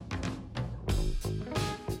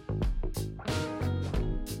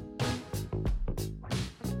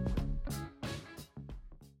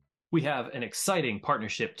We have an exciting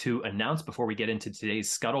partnership to announce before we get into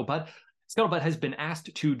today's Scuttlebutt. Scuttlebutt has been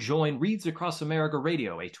asked to join Reads Across America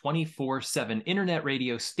Radio, a 24/7 internet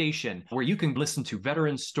radio station where you can listen to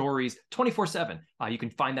veteran stories 24/7. You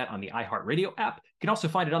can find that on the iHeartRadio app. You can also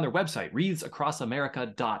find it on their website,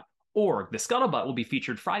 readsacrossamerica.org. The Scuttlebutt will be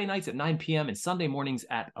featured Friday nights at 9 p.m. and Sunday mornings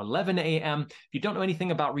at 11 a.m. If you don't know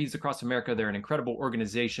anything about Reads Across America, they're an incredible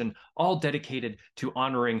organization, all dedicated to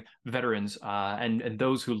honoring veterans and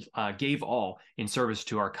those who gave all in service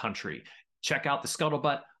to our country. Check out the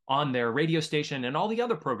Scuttlebutt on their radio station and all the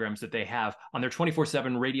other programs that they have on their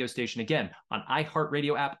 24/7 radio station, again, on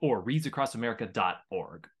iHeartRadio app or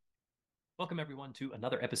readsacrossamerica.org. Welcome, everyone, to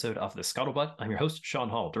another episode of The Scuttlebutt. I'm your host, Sean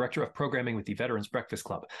Hall, Director of Programming with the Veterans Breakfast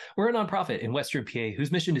Club. We're a nonprofit in Western PA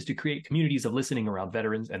whose mission is to create communities of listening around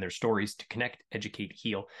veterans and their stories to connect, educate,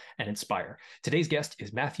 heal, and inspire. Today's guest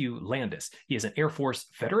is Matthew Landis. He is an Air Force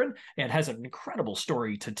veteran and has an incredible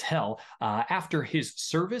story to tell. After his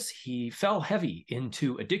service, he fell heavy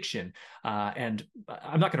into addiction. And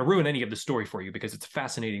I'm not going to ruin any of the story for you because it's a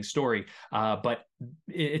fascinating story, but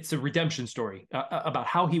it's a redemption story about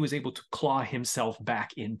how he was able to claw himself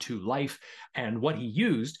back into life. And what he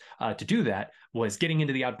used to do that was getting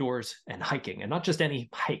into the outdoors and hiking, and not just any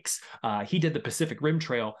hikes. He did the Pacific Rim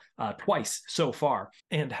Trail twice so far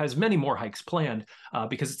and has many more hikes planned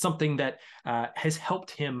because it's something that has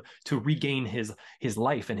helped him to regain his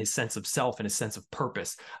life and his sense of self and his sense of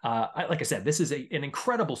purpose. Like I said, this is an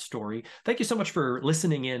incredible story. Thank you so much for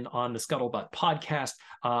listening in on the Scuttlebutt podcast.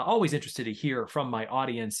 Always interested to hear from my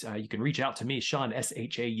audience. You can reach out to me, Sean,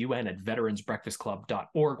 SHAUN, at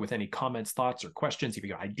veteransbreakfastclub.org with any comments, thoughts, or questions. If you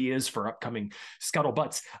got ideas for upcoming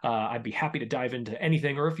Scuttlebutts, I'd be happy to dive into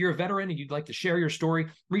anything. Or if you're a veteran and you'd like to share your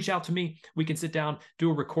story, reach out to me. We can sit down,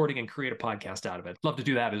 do a recording, and create a podcast out of it. Love to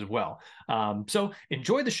do that as well. So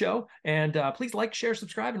enjoy the show, and please like, share,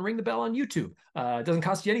 subscribe, and ring the bell on YouTube. It doesn't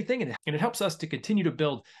cost you anything, and it helps us to continue to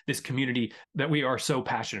build this community that we are so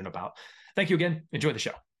passionate about. Thank you again. Enjoy the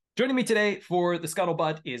show. Joining me today for the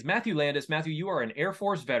Scuttlebutt is Matthew Landis. Matthew, you are an Air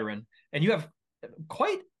Force veteran, and you have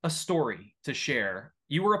quite a story to share.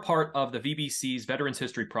 You were a part of the VBC's Veterans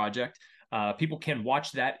History Project. People can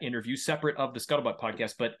watch that interview separate of the Scuttlebutt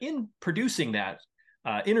podcast, but in producing that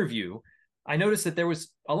interview, I noticed that there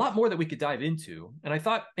was a lot more that we could dive into. And I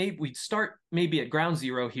thought maybe we'd start maybe at ground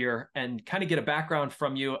zero here and kind of get a background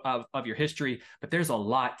from you of your history. But there's a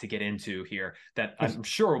lot to get into here that I'm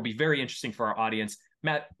sure will be very interesting for our audience.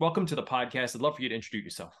 Matt, welcome to the podcast. I'd love for you to introduce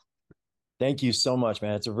yourself. Thank you so much,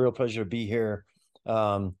 man. It's a real pleasure to be here.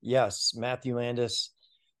 Yes, Matthew Landis,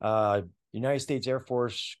 United States Air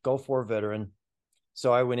Force Gulf War veteran.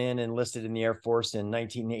 So I went in and enlisted in the Air Force in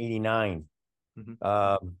 1989.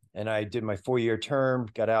 Mm-hmm. And I did my 4-year term,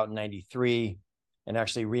 got out in 93, and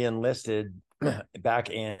actually re-enlisted back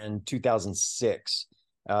in 2006.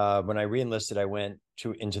 When I re-enlisted, I went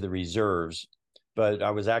into the reserves, but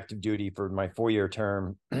I was active duty for my 4-year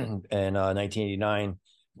term in 1989,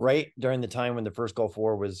 right during the time when the first Gulf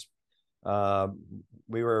War was,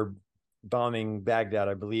 we were bombing Baghdad,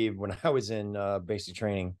 I believe, when I was in basic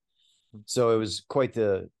training. So it was quite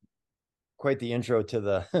the intro to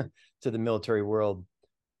the to the military world,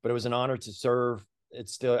 but it was an honor to serve. I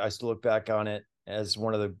still look back on it as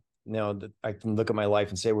one of the, I can look at my life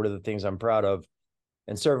and say, what are the things I'm proud of?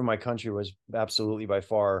 And serving my country was absolutely by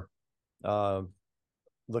far,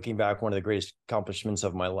 looking back, one of the greatest accomplishments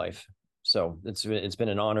of my life. So it's been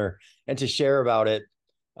an honor, and to share about it,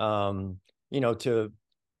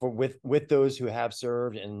 with those who have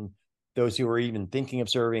served and those who are even thinking of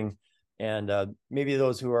serving, and maybe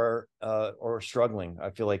those who are or struggling. I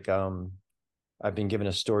feel like I've been given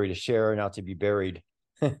a story to share, not to be buried.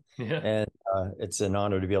 Yeah. And it's an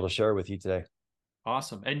honor to be able to share with you today.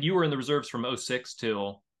 Awesome. And you were in the reserves from 06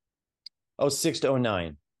 till 06 to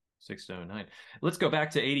 09. 06 to 09. Let's go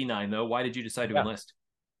back to 89 though. Why did you decide to enlist?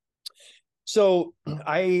 So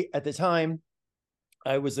at the time,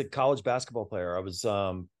 I was a college basketball player. I was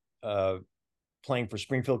playing for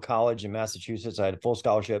Springfield College in Massachusetts. I had a full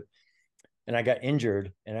scholarship, and I got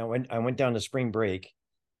injured, and I went down to spring break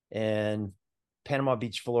in Panama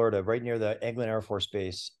Beach, Florida, right near the Eglin Air Force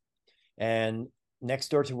Base. And next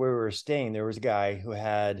door to where we were staying, there was a guy who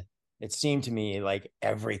had, it seemed to me, like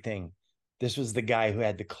everything. This was the guy who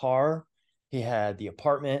had the car, he had the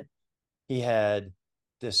apartment, he had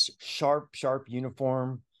this sharp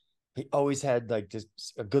uniform. He always had like just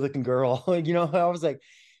a good looking girl, I was like,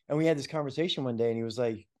 and we had this conversation one day, and he was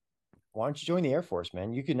like, why don't you join the Air Force,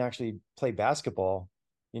 man? You can actually play basketball,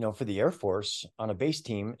 for the Air Force on a base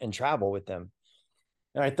team and travel with them.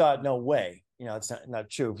 And I thought, no way, it's not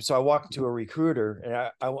true. So I walked to a recruiter,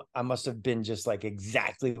 and I must have been just like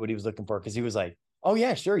exactly what he was looking for, because he was like, "Oh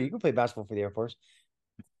yeah, sure, you can play basketball for the Air Force."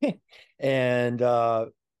 And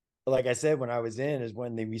like I said, when I was in is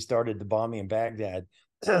when we started the bombing in Baghdad.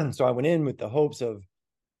 So I went in with the hopes of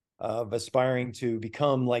aspiring to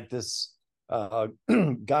become like this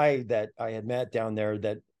guy that I had met down there.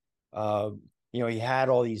 That uh, he had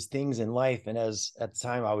all these things in life, and as at the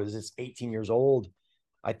time I was just 18 years old,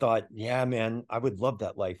 I thought, yeah, man, I would love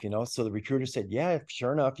that life. So the recruiter said, yeah,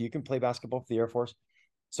 sure enough, you can play basketball for the Air Force.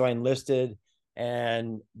 So I enlisted,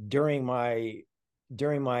 and during my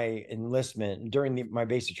enlistment, my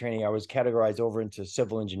basic training, I was categorized over into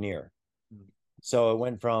civil engineer. So it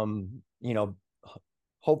went from,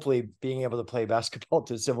 hopefully being able to play basketball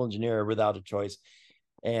to civil engineer without a choice.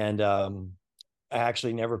 And I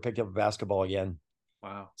actually never picked up a basketball again.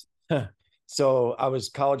 Wow. So I was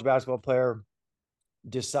college basketball player,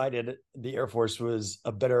 decided the Air Force was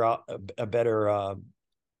a better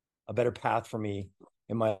path for me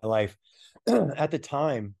in my life. At the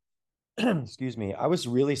time, excuse me, I was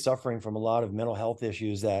really suffering from a lot of mental health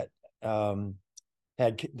issues um,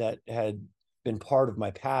 that had been part of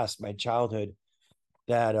my past, my childhood,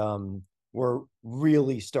 that were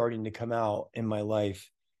really starting to come out in my life.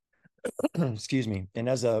 Excuse me. And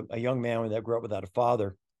as a young man that grew up without a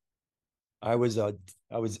father, I was I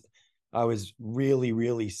was I was really,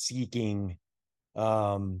 really seeking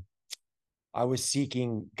um I was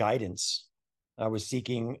seeking guidance. I was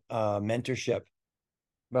seeking mentorship.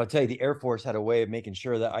 But I'll tell you, the Air Force had a way of making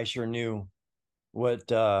sure that I sure knew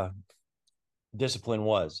what discipline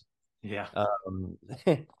was. Yeah. Um,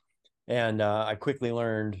 and I quickly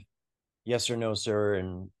learned yes or no, sir,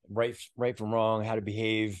 and right from wrong, how to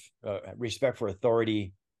behave, respect for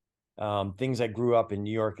authority, things I grew up in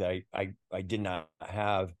New York that I did not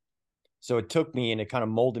have. So it took me, and it kind of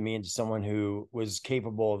molded me into someone who was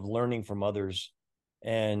capable of learning from others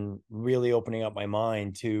and really opening up my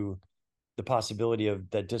mind to the possibility of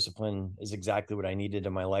that discipline is exactly what I needed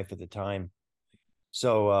in my life at the time.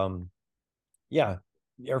 So yeah,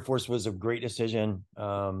 the Air Force was a great decision.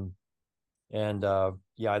 And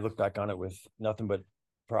yeah, I look back on it with nothing but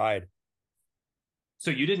pride.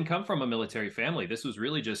 So you didn't come from a military family. This was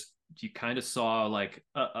really just you kind of saw like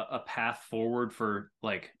a path forward for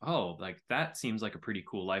like, oh, like that seems like a pretty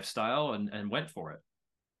cool lifestyle and went for it.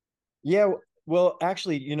 Yeah, well,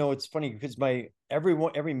 actually, it's funny because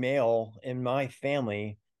every male in my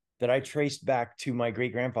family that I traced back to my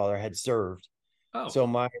great grandfather had served. Oh. So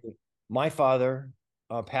my father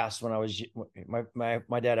passed when I was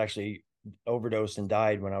my dad actually overdosed and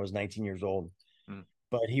died when I was 19 years old. Mm.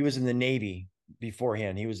 But he was in the Navy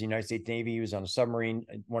beforehand. He was the United States Navy. He was on a submarine,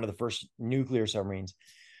 one of the first nuclear submarines.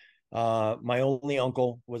 My only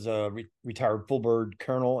uncle was a retired full bird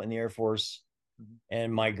colonel in the Air Force, Mhm.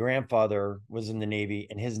 and my grandfather was in the Navy,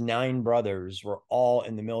 and his 9 brothers were all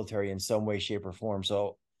in the military in some way, shape, or form.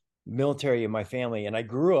 So, military in my family, and I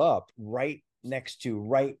grew up right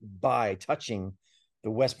by, touching the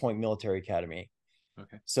West Point Military Academy.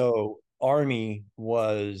 Okay. So, Army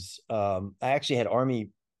was, I actually had Army.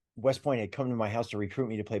 West Point had come to my house to recruit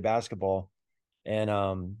me to play basketball, and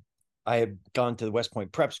I had gone to the West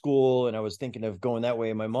Point prep school, and I was thinking of going that way.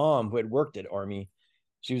 And my mom, who had worked at Army,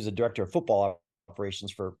 she was the director of football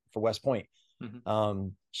operations for West Point.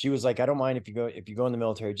 Mhm. She was like, I don't mind if you go in the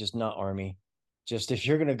military, just not Army. Just if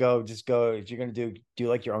you're gonna go, just go. If you're gonna do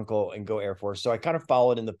like your uncle and go Air Force. So I kind of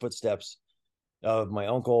followed in the footsteps of my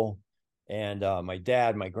uncle and my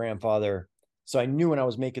dad, my grandfather. So I knew when I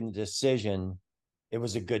was making the decision, it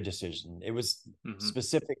was a good decision. It was Mhm.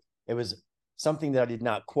 specific. It was something that I did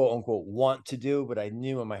not quote unquote want to do, but I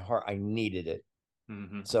knew in my heart I needed it.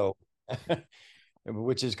 Mhm. So,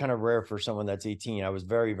 which is kind of rare for someone that's 18. I was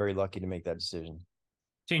very, very lucky to make that decision.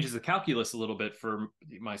 Changes the calculus a little bit for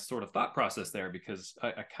my sort of thought process there because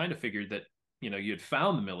I kind of figured that you had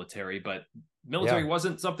found the military, but military Yeah.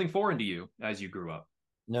 wasn't something foreign to you as you grew up.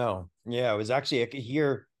 No. Yeah. It was actually, I could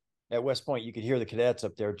hear at West Point, you could hear the cadets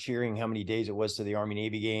up there cheering how many days it was to the Army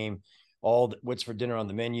Navy game, what's for dinner on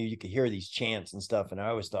the menu. You could hear these chants and stuff. And I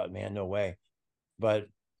always thought, man, no way. But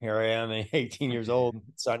here I am, 18 years old,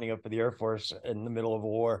 signing up for the Air Force in the middle of a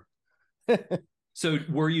war. So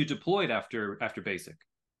were you deployed after basic?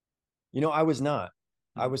 I was not.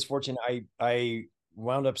 I Mhm. was fortunate. I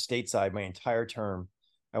wound up stateside my entire term.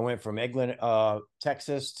 I went from Eglin,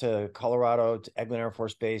 Texas to Colorado to Eglin Air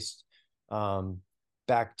Force Base, um,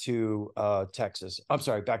 back to Texas. I'm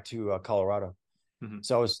sorry, back to Colorado. Mhm.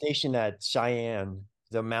 So I was stationed at Cheyenne,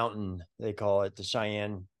 the mountain they call it, the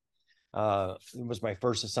Cheyenne. It was my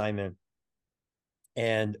first assignment,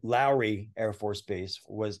 And Lowry Air Force Base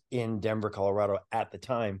was in Denver, Colorado at the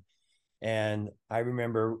time. And I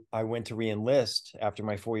remember I went to reenlist after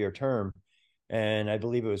my 4-year term. And I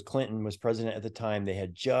believe it was Clinton was president at the time. They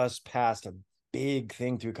had just passed a big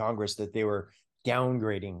thing through Congress that they were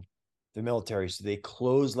downgrading the military. So they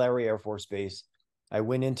closed Lowry Air Force Base. I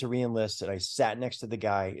went in to reenlist and I sat next to the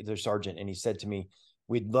guy, the sergeant, and he said to me,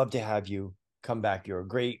 "We'd love to have you come back. You're a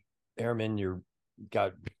great airman. You're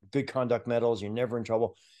got good conduct medals. You're never in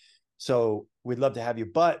trouble. So we'd love to have you.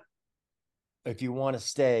 But if you want to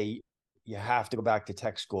stay, you have to go back to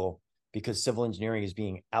tech school because civil engineering is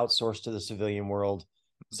being outsourced to the civilian world.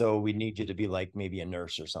 So we need you to be like maybe a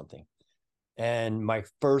nurse or something." And my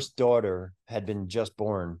first daughter had been just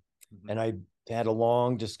born. And I had a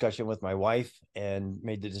long discussion with my wife and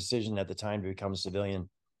made the decision at the time to become a civilian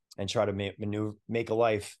and try to make a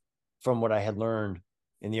life from what I had learned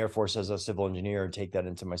in the Air Force as a civil engineer and take that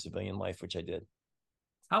into my civilian life, which I did.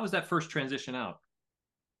 How was that first transition out?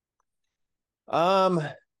 Um,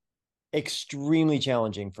 Extremely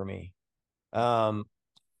challenging for me. Um,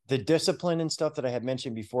 the discipline and stuff that I had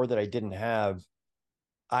mentioned before that I didn't have,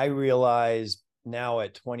 I realize now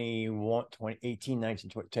at 21, 20, 18, 19,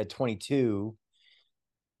 20, 22,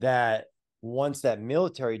 that once that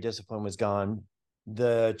military discipline was gone,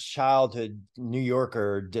 the childhood New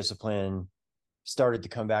Yorker discipline started to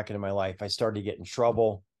come back into my life. I started to get in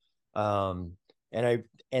trouble. Um, and I,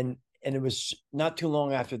 and it was not too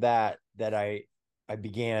long after that, that I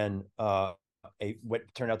began, what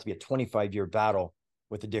turned out to be a 25-year battle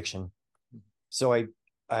with addiction. So I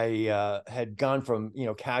had gone from,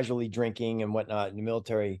 casually drinking and whatnot in the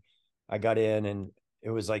military. I got in and it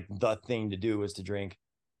was like the thing to do was to drink.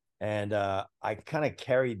 And I kind of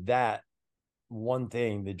carried that one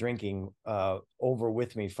thing, the drinking, over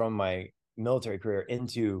with me from my military career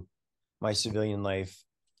into my civilian life.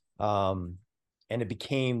 Um, and it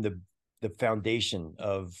became the foundation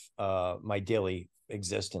of my daily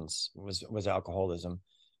existence was alcoholism.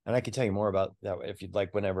 And I can tell you more about that if you'd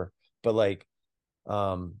like, whenever. But like,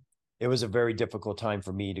 um, it was a very difficult time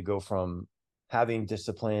for me to go from having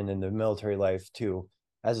discipline in the military life to,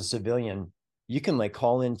 as a civilian, you can like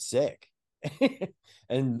call in sick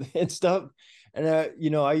and stuff. And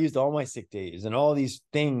I used all my sick days and all these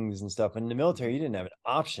things and stuff. In the military, you didn't have an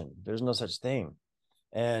option. There's no such thing.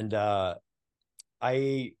 And I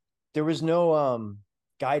there was no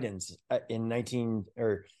guidance in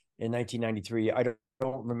 1993. I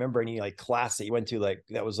don't remember any like class that you went to like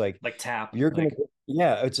that was like Tap, you're gonna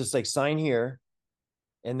yeah, it's just like sign here.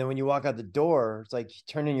 And then when you walk out the door, it's like you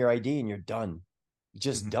turn in your ID and you're done.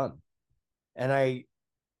 Just done. And I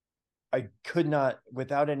could not,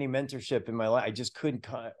 without any mentorship in my life, I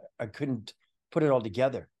couldn't put it all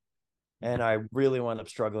together. And I really wound up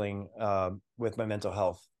struggling with my mental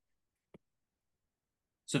health.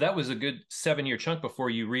 So that was a good 7-year chunk before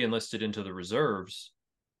you re-enlisted into the reserves.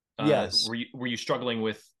 Yes, Were you struggling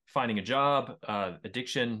with finding a job,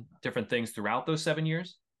 addiction, different things throughout those 7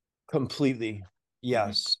 years? completely. Mm-hmm.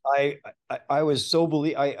 Yes. I was so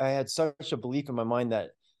I had such a belief in my mind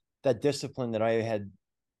that that discipline that I had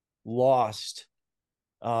lost,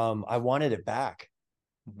 I wanted it back.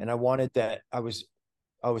 Mm-hmm. And I wanted that I was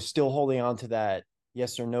still holding on to that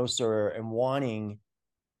yes or no, sir, and wanting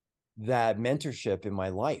that mentorship in my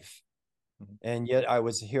life. Mm-hmm. And yet I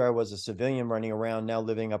was a civilian running around now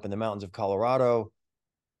living up in the mountains of Colorado.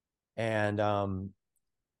 And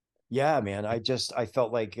yeah, man, I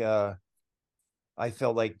felt like I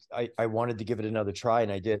wanted to give it another try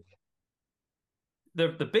and I did.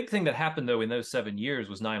 The big thing that happened though in those 7 years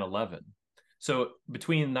was 9/11. So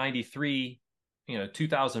between 93,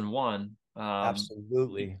 2001,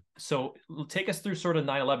 Absolutely. so take us through sort of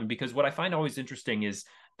 9/11, because what I find always interesting is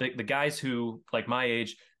the guys who like my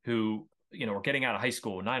age who are getting out of high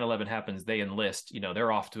school. 9/11 happens, they enlist,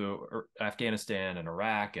 they're off to Afghanistan and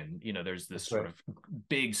Iraq, and there's this That's sort right. of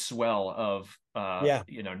big swell of Yeah.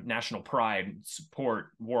 national pride,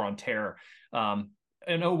 support, war on terror.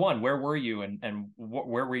 In '01, where were you, and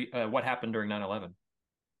what happened during 9/11?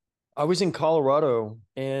 I was in Colorado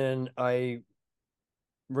and I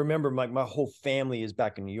remember my whole family is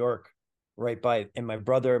back in New York, right by, and my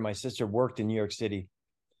brother and my sister worked in New York City.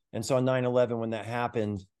 And so on 9/11, when that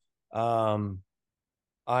happened, um,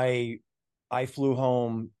 I I flew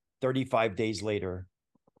home 35 days later.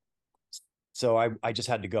 So I just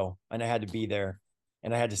had to go and I had to be there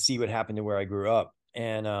and I had to see what happened to where I grew up.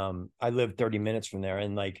 And I lived 30 minutes from there.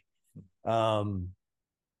 And like um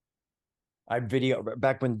I video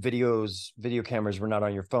back when video cameras were not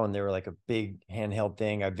on your phone, they were like a big handheld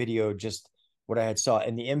thing. I videoed just what I had saw,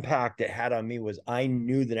 and the impact it had on me was I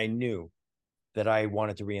knew that I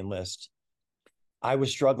wanted to reenlist. I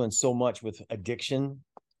was struggling so much with addiction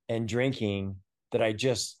and drinking that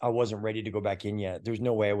I wasn't ready to go back in yet. There's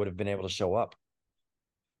no way I would have been able to show up.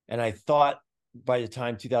 And I thought by the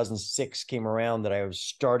time 2006 came around that I was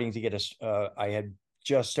starting to get I had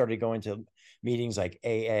just started going to meetings like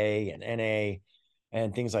AA and NA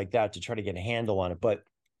and things like that to try to get a handle on it, but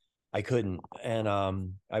I couldn't. And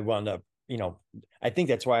I wound up, I think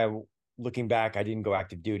that's why looking back, I didn't go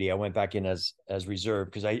active duty. I went back in as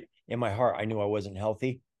reserve because in my heart, I knew I wasn't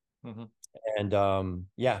healthy. Mhm. And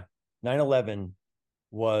yeah, 9/11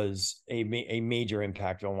 was a major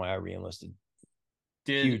impact on why I reenlisted.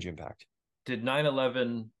 Did Huge impact. did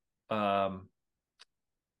 9/11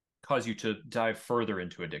 cause you to dive further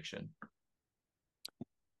into addiction?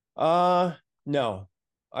 No,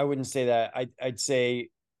 I wouldn't say that. I'd say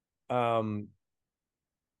um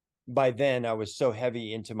by then I was so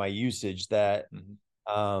heavy into my usage that Mhm.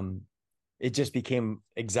 um it just became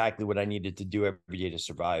exactly what I needed to do every day to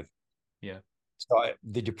survive. Yeah. So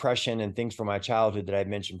the depression and things from my childhood that I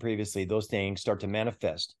mentioned previously, those things start to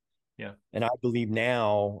manifest. Yeah. And I believe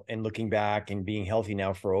now, and looking back and being healthy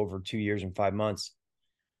now for over 2 years and 5 months,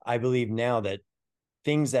 I believe now that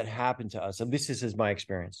things that happen to us, and this is my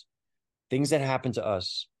experience, things that happen to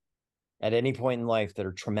us at any point in life that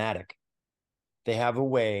are traumatic, they have a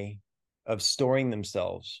way of storing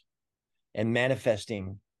themselves and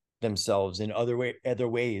manifesting themselves in other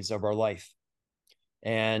ways of our life.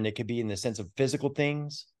 And it could be in the sense of physical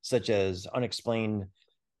things, such as unexplained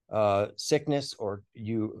sickness, or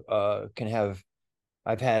you can have.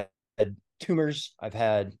 I've had tumors. I've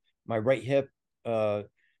had my right hip. All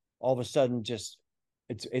of a sudden, just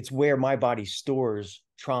it's where my body stores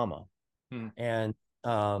trauma, Hmm. and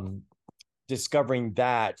discovering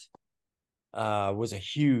that was a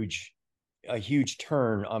huge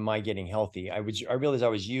turn on my getting healthy. I realized I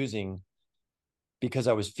was using because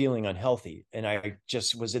I was feeling unhealthy, and I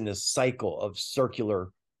just was in this cycle of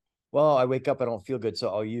circular. Well, I wake up, I don't feel good, so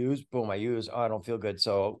I'll use. Boom, I use. Oh, I don't feel good,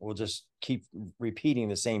 so we'll just keep repeating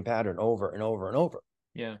the same pattern over and over and over.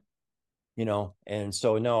 Yeah. And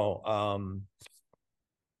so no,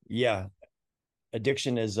 yeah,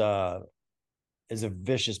 addiction is a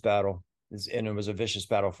vicious battle, and it was a vicious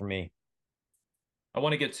battle for me. I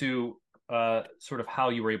want to get to sort of how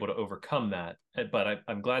you were able to overcome that, but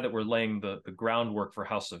I'm glad that we're laying the groundwork for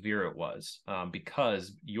how severe it was, because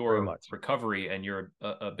Very your much. recovery and your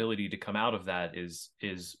ability to come out of that is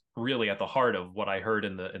really at the heart of what I heard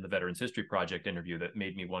in the Veterans History Project interview that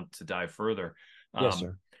made me want to dive further. Yes, Um,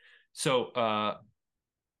 sir. so,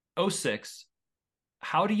 '06,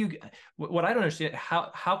 how do you, what I don't understand,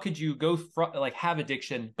 how could you go like have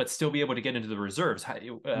addiction but still be able to get into the reserves?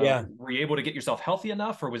 Yeah, Were you able to get yourself healthy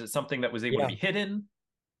enough, or was it something that was able to yeah. be hidden?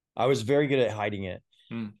 I was very good at hiding it.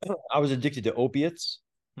 Mm. I was addicted to opiates,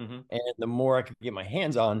 Hmm. and the more I could get my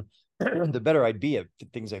hands on, the better I'd be at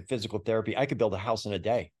things like physical therapy. I could build a house in a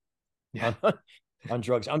day Yeah. on on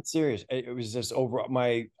drugs. I'm serious. It was just over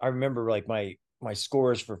my. I remember like my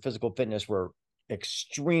scores for physical fitness were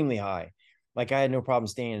extremely high. Like I had no problem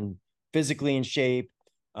staying physically in shape,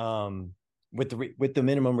 um, with the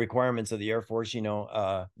minimum requirements of the Air Force,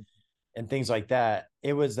 and things like that.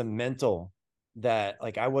 It was the mental that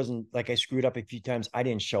like I wasn't like I screwed up a few times. I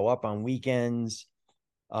didn't show up on weekends,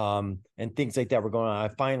 and things like that were going on.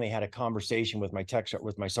 I finally had a conversation with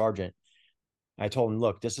my sergeant. I told him,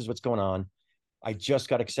 look, this is what's going on. I just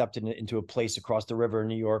got accepted into a place across the river in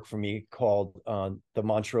New York for me called the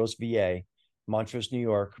Montrose VA, Montrose, New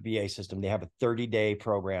York VA system. They have a 30-day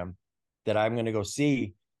program that I'm going to go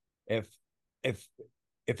see if if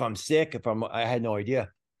if I'm sick, I had no idea.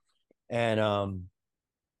 And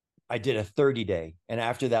I did a 30-day. And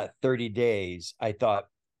after that 30 days, I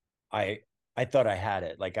I thought I had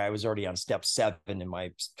it. Like I was already on step 7 in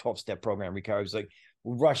my 12-step program recovery. I was like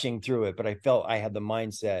rushing through it, but I felt I had the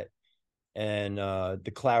mindset and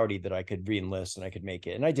the clarity that I could re-enlist and I could make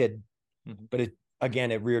it. And I did. Hmm. But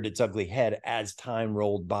it reared its ugly head as time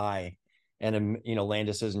rolled by. And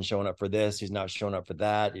Landis isn't showing up for this. He's not showing up for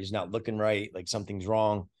that. He's not looking right. Like something's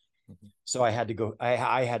wrong. So I had to go.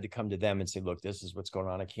 I had to come to them and say, look, this is what's going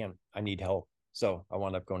on. I need help. So I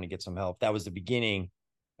wound up going to get some help. That was the beginning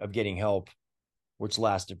of getting help, which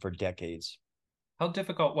lasted for decades. How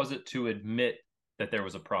difficult was it to admit that there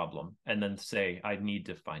was a problem and then say, I need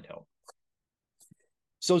to find help?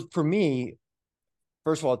 So for me,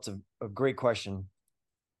 first of all, it's a great question.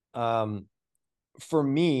 Um, for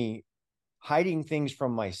me, hiding things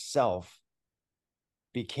from myself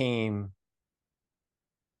became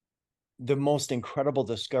the most incredible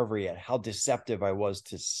discovery at how deceptive I was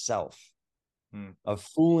to self, Hmm. of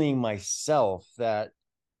fooling myself that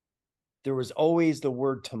there was always the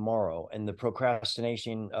word tomorrow and the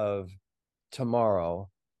procrastination of tomorrow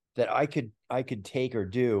that I could take or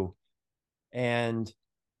do, and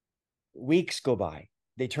weeks go by,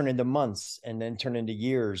 they turn into months and then turn into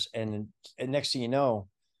years, and next thing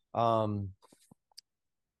um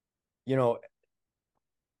you know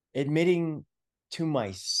admitting to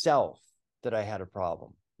myself that I had a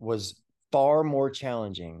problem was far more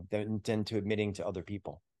challenging than to admitting to other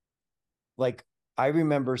people. Like, I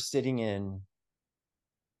remember sitting in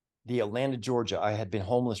the Atlanta, Georgia. I had been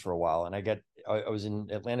homeless for a while, and I was in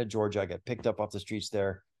Atlanta, Georgia. I got picked up off the streets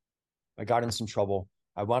there. I got in some trouble.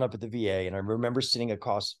 I wound up at the VA, and I remember sitting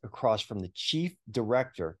across from the chief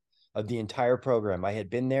director of the entire program. I had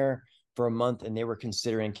been there for a month, and they were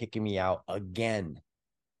considering kicking me out again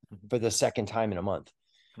for the second time in a month.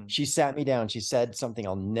 She sat me down. She said something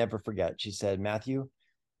I'll never forget. She said, "Matthew,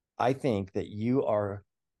 I think that you are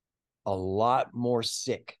a lot more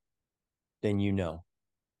sick than you know.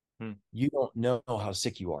 You don't know how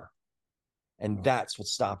sick you are, and that's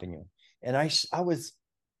what's stopping you." And I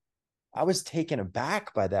was taken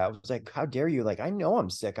aback by that. I was like, "How dare you? Like, I know I'm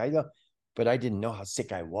sick. I know," but I didn't know how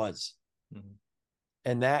sick I was.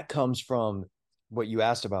 And that comes from what you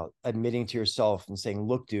asked about, admitting to yourself and saying,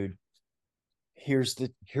 "Look, dude, here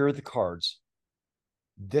are the cards.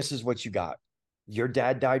 This is what you got. Your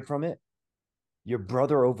dad died from it. Your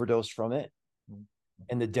brother overdosed from it.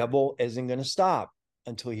 And the devil isn't going to stop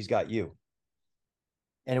until he's got you."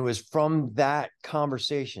 And it was from that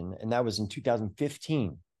conversation, and that was in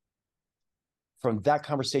 2015. From that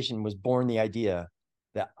conversation was born the idea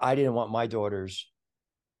that I didn't want my daughters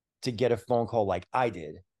to get a phone call like I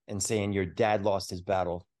did and saying, "Your dad lost his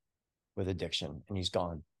battle with addiction and he's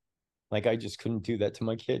gone." Like, I just couldn't do that to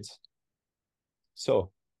my kids.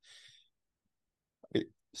 So,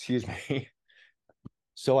 excuse me.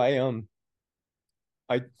 So I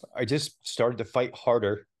just started to fight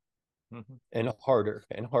harder and harder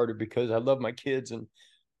and harder, because I love my kids, and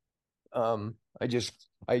I just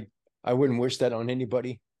I wouldn't wish that on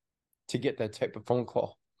anybody, to get that type of phone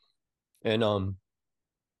call. And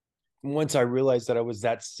once I realized that I was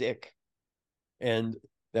that sick, and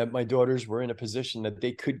that my daughters were in a position that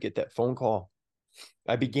they could get that phone call,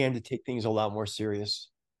 I began to take things a lot more serious,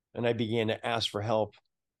 and I began to ask for help.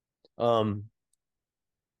 Um,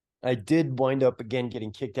 I did wind up again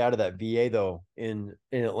getting kicked out of that VA though, in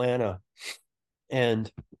Atlanta, and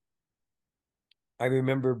I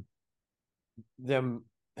remember them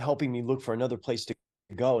helping me look for another place to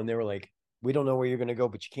go, and they were like, "We don't know where you're going to go,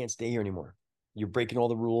 but you can't stay here anymore. You're breaking all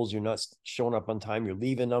the rules. You're not showing up on time. You're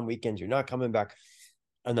leaving on weekends. You're not coming back.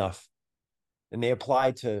 Enough." And they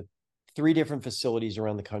applied to 3 different facilities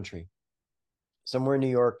around the country, somewhere in New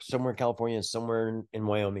York, somewhere in California, and somewhere in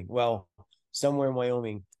Wyoming. Well, somewhere in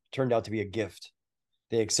Wyoming turned out to be a gift.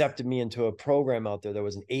 They accepted me into a program out there that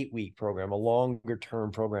was an 8-week program, a longer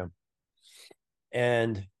term program.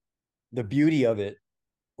 And the beauty of it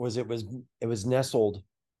was, it was nestled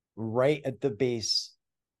right at the base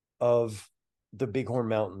of the Bighorn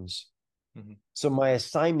Mountains. So my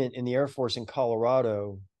assignment in the Air Force in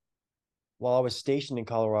Colorado, while I was stationed in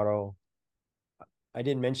Colorado, I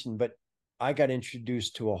didn't mention, but I got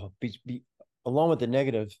introduced to along with the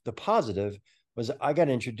negative, the positive was I got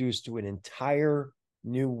introduced to an entire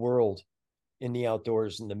new world in the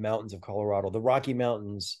outdoors in the mountains of Colorado. The Rocky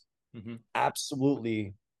Mountains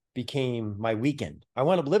absolutely became my weekend. I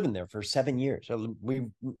wound up living there for 7 years. We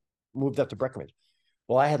moved up to Breckenridge.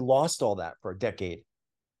 Well, I had lost all that for a decade.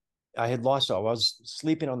 I had lost all. I was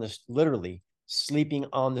sleeping on this, literally sleeping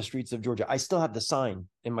on the streets of Georgia. I still have the sign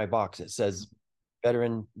in my box that says,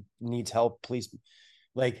 "Veteran needs help, please."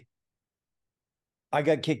 Like, I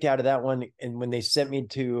got kicked out of that one. And when they sent me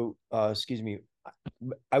to, excuse me,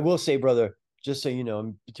 I will say, brother, just so you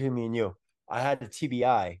know, between me and you, I had a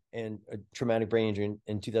TBI and a traumatic brain injury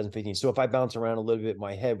in 2015. So if I bounce around a little bit in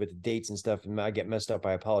my head with the dates and stuff and I get messed up,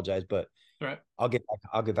 I apologize, but Right. I'll get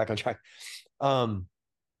back on track.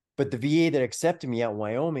 But the VA that accepted me out in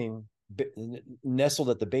Wyoming, nestled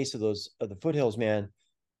at the base of the foothills, man,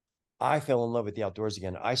 I fell in love with the outdoors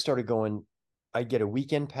again. I started going, I'd get a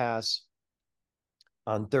weekend pass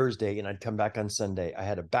on Thursday and I'd come back on Sunday. I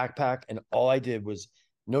had a backpack and all I did was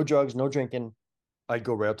no drugs, no drinking. I'd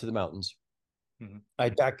go right up to the mountains.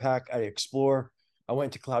 I'd backpack, I'd explore. I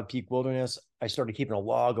went to Cloud Peak Wilderness. I started keeping a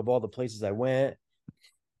log of all the places I went.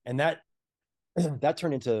 And that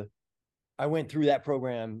turned into, I went through that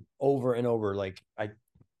program over and over. Like,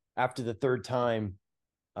 after the third time,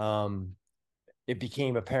 it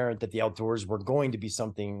became apparent that the outdoors were going to be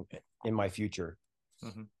something in my future.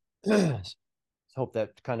 Hope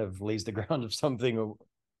that kind of lays the ground of something.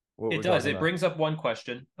 It does. It brings up one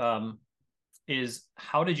question. is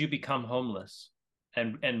how did you become homeless?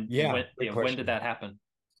 And Yeah, when, great when did question. that happen?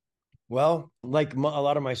 Well, like a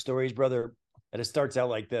lot of my stories, brother, and it starts out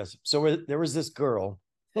like this. So there was this girl.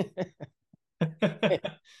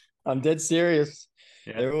 I'm dead serious.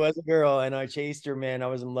 Yeah. There was a girl, and I chased her, man. I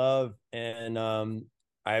was in love, and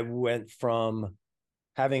I went from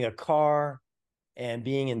having a car and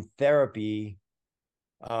being in therapy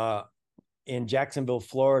uh, in Jacksonville,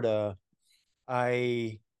 Florida.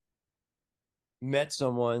 I met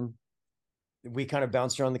someone. We kind of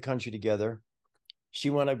bounced around the country together. She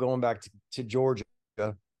wound up going back to Georgia.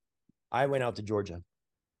 I went out to Georgia.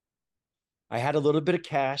 I had a little bit of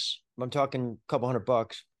cash. I'm talking a couple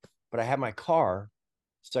 $100, but I had my car,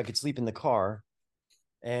 so I could sleep in the car.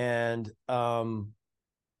 And on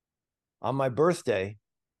my birthday,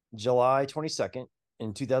 July 22nd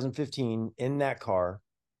in 2015, in that car,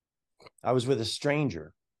 I was with a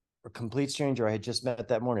stranger, a complete stranger I had just met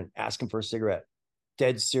that morning, asking for a cigarette.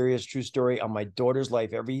 Dead serious, true story on my daughter's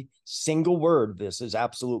life. Every single word, this is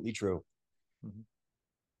absolutely true. Mhm.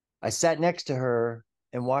 I sat next to her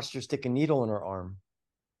and watched her stick a needle in her arm.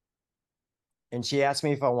 And she asked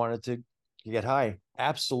me if I wanted to get high.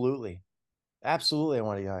 Absolutely. Absolutely. I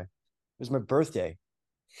wanted to get high. It was my birthday.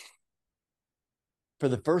 For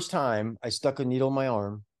the first time, I stuck a needle in my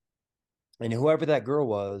arm, and whoever that girl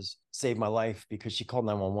was saved my life because she called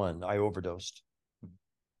 911. I overdosed.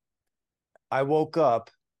 I woke up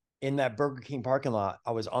in that Burger King parking lot.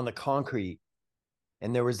 I was on the concrete,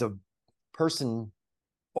 and there was a person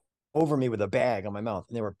over me with a bag on my mouth,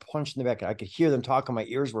 and they were punching the back. I could hear them talking. My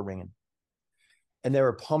ears were ringing, and they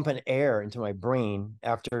were pumping air into my brain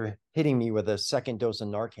after hitting me with a second dose of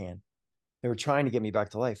Narcan. They were trying to get me back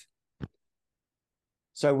to life.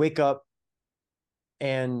 So I wake up,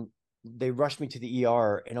 and they rushed me to the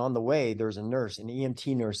ER. And on the way, there's a nurse, an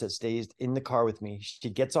EMT nurse that stays in the car with me. She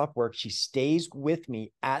gets off work. She stays with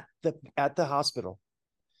me at the hospital.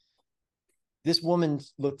 This woman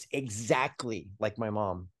looked exactly like my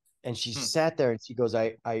mom. And she Hmm. sat there and she goes,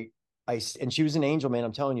 and she was an angel, man.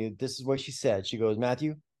 I'm telling you, this is what she said. She goes,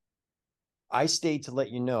 Matthew, I stayed to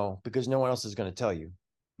let you know because no one else is going to tell you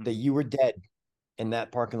that Mhm. you were dead in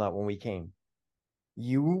that parking lot when we came.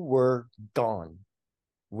 You were gone.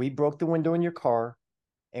 We broke the window in your car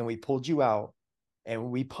and we pulled you out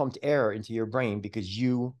and we pumped air into your brain because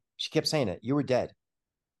she kept saying it, you were dead.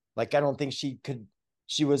 Like, I don't think she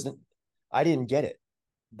wasn't, I didn't get it.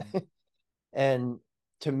 Mhm. And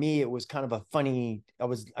to me, it was kind of a funny,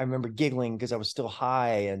 I remember giggling because I was still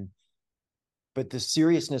high. But the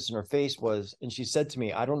seriousness in her face was, and she said to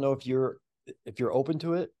me, I don't know if you're open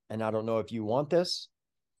to it. And I don't know if you want this,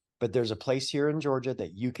 but there's a place here in Georgia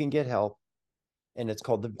that you can get help. And it's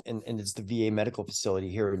called and it's the VA medical facility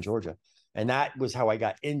here in Georgia. And that was how I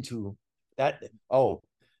got into that. Oh,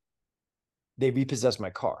 they repossessed my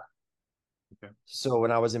car. Okay. So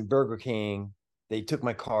when I was in Burger King, they took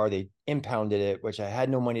my car, they impounded it, which I had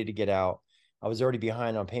no money to get out. I was already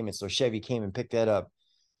behind on payments. So Chevy came and picked that up.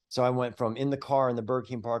 So I went from in the car in the Burger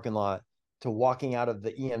King parking lot to walking out of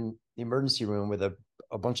the emergency room with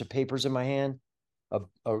a bunch of papers in my hand.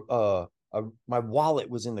 My wallet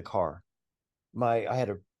was in the car. I had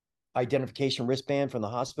a identification wristband from the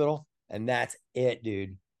hospital, and that's it,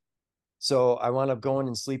 dude. So I wound up going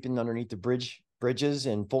and sleeping underneath the bridges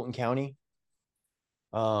in Fulton County.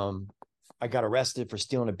 Um, I got arrested for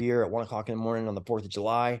stealing a beer at 1 o'clock in the morning on the 4th of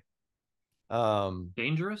July. Um,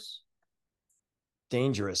 Dangerous?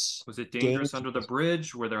 dangerous, Was it dangerous under the dangerous,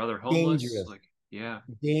 bridge? Were there other homeless? dangerous, Like, yeah.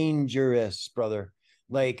 dangerous, brother.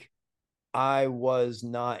 Mhm. Like, I was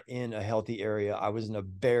not in a healthy area. I was in a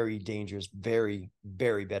very dangerous, very,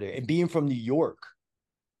 very bad area. And being from New York,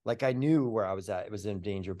 like, I knew where I was at. It was in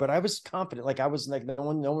danger, but I was confident. Like, I was like, no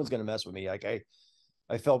one's gonna mess with me. Like,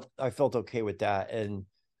 I felt okay with that. And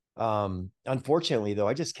unfortunately, though,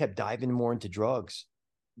 I just kept diving more into drugs.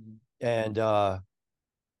 Mhm. And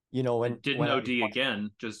And didn't OD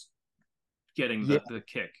again, just getting yeah, the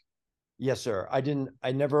kick. yes, sir. I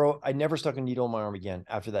never stuck a needle in my arm again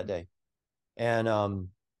after that day. And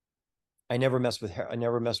I never messed with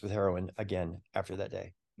heroin again after that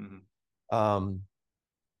day. Mm-hmm. Um,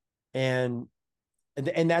 and and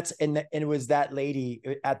it was that lady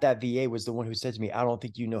at that VA was the one who said to me, I don't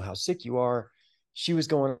think you know how sick you are. She was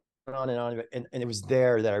going on and on. And it was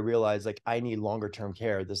there that I realized, like, I need longer term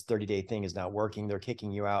care. This 30-day thing is not working. They're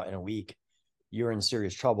kicking you out in a week. You're in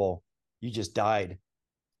serious trouble. You just died.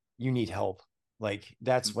 You need help. Like,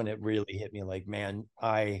 that's when it really hit me, like, man,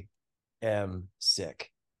 I am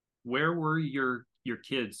sick. Where were your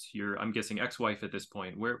kids? Your, I'm guessing, ex-wife at this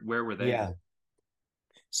point. Where were they? Yeah.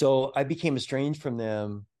 So I became estranged from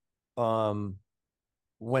them. Um,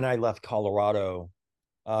 when I left Colorado,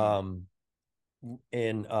 Mm-hmm. um,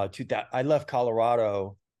 in 2000, I left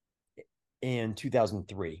Colorado in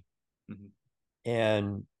 2003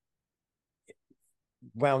 and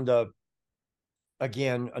wound up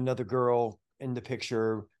again, another girl in the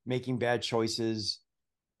picture making bad choices.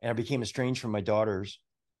 And I became estranged from my daughters.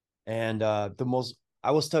 And I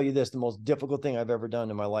will tell you this, the most difficult thing I've ever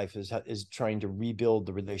done in my life is trying to rebuild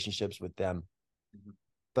the relationships with them. Mm-hmm.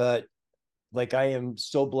 But like, I am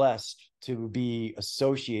so blessed to be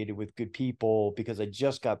associated with good people because I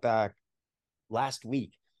just got back last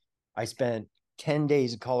week. I spent 10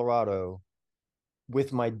 days in Colorado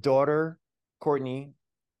with my daughter, Courtney,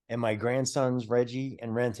 and my grandsons, Reggie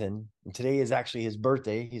and Renton. And today is actually his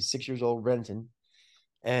birthday. He's 6 years old, Renton.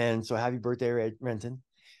 And so happy birthday, Renton.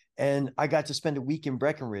 And I got to spend a week in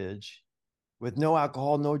Breckenridge with no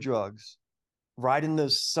alcohol, no drugs, riding the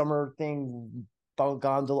summer thing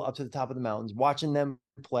gondola up to the top of the mountains, watching them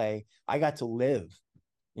play. I got to live,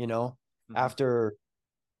 you know, Mm-hmm. after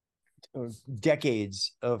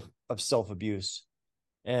decades of self-abuse.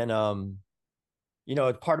 And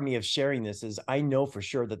part of me of sharing this is I know for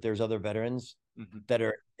sure that there's other veterans Mm-hmm. that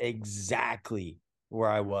are exactly where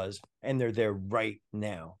I was, and they're there right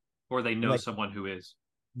now. Or they And know like, someone who is.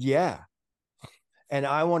 yeah. And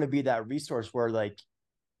I want to be that resource where like,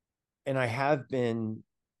 and I have been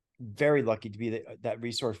very lucky to be that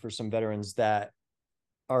resource for some veterans that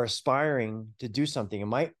are aspiring to do something.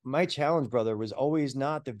 And my challenge, brother, was always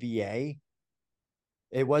not the VA.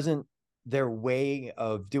 It wasn't their way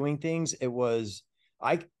of doing things. It was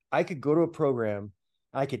I I could go to a program,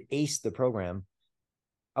 I could ace the program.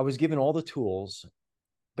 I was given all the tools,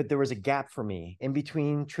 but there was a gap for me in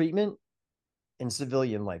between treatment and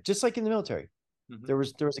civilian life, just like in the military. Mm-hmm. There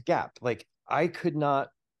was a gap. Like, I could not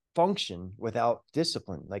function without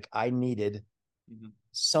discipline. Like, I needed Mm-hmm.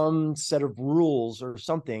 some set of rules or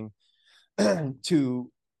something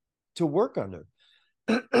to work under.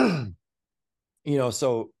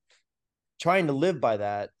 So trying to live by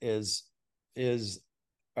that is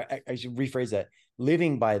I should rephrase that.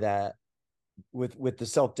 Living by that with the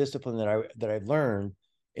self-discipline that I've learned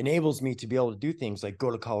enables me to be able to do things like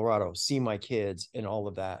go to Colorado, see my kids and all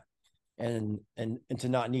of that. And to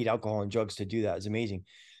not need alcohol and drugs to do that is amazing.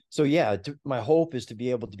 So yeah, my hope is to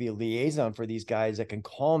be able to be a liaison for these guys that can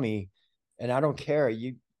call me, and I don't care.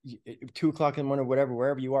 You 2 o'clock in the morning, whatever,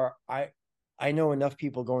 wherever you are. I know enough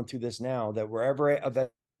people going through this now that wherever a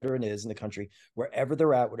veteran is in the country, wherever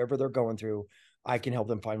they're at, whatever they're going through, I can help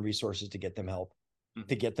them find resources to get them help, Mm-hmm.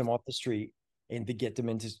 to get them off the street, and to get them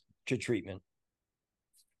into treatment.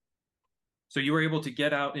 So you were able to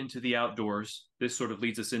get out into the outdoors. This sort of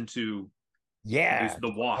leads us into Yeah, the the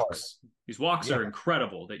fun part. walks. These walks Yeah, are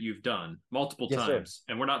incredible that you've done multiple yes, sir. times.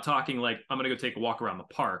 And we're not talking like, I'm going to go take a walk around the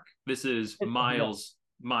park. This is No. miles,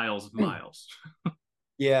 miles, miles.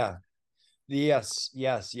 Yeah. Yes,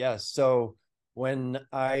 yes, yes. So when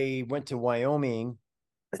I went to Wyoming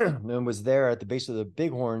and was there at the base of the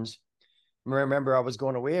Bighorns, remember I was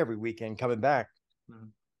going away every weekend, coming back. Mm-hmm.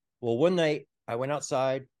 Well, one night I went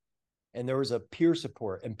outside and there was a peer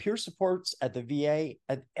support, and peer supports at the VA,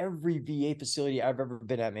 at every VA facility I've ever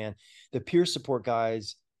been at, man. The peer support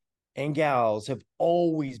guys and gals have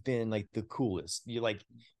always been like the coolest. You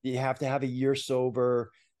have to have a year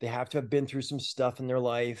sober. They have to have been through some stuff in their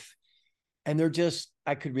life, and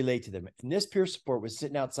I could relate to them. And this peer support was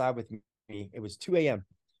sitting outside with me. It was 2 a.m.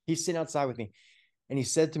 He's sitting outside with me, and he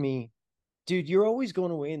said to me, dude, you're always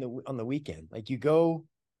going away on the weekend. Like, you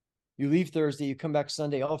leave Thursday, you come back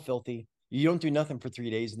Sunday all filthy. You don't do nothing for 3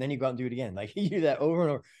 days, and then you go out and do it again. Like, you do that over and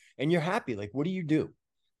over, and you're happy. Like, what do you do?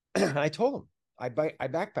 I told him, I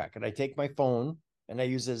backpack and I take my phone and I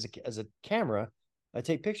use it as a camera. I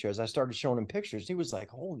take pictures. I started showing him pictures. He was like,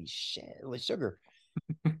 holy shit, like, sugar,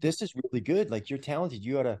 this is really good. Like, you're talented.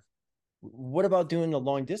 You ought to, what about doing a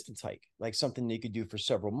long distance hike? Like, something that you could do for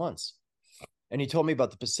several months. And he told me about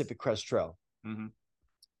the Pacific Crest Trail, Mm-hmm.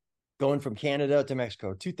 going from Canada to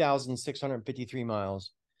Mexico, 2,653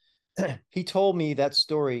 miles. He told me that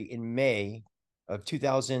story in May of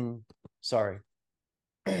 2000, sorry,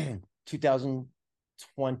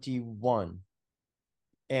 2021.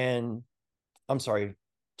 And I'm sorry,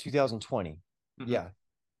 2020. Mm-hmm. Yeah.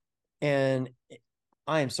 And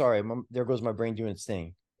I am sorry, there goes my brain doing its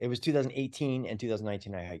thing. It was 2018 and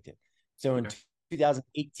 2019 I hiked it. So in Okay.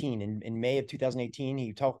 2018, in May of 2018,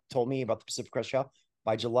 he told me about the Pacific Crest Trail.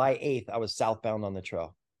 By July 8th, I was southbound on the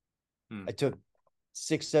trail. Mm-hmm. I took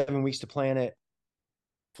 6-7 weeks to plan it,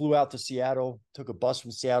 flew out to Seattle, took a bus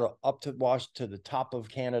from Seattle up to the top of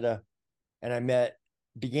Canada, and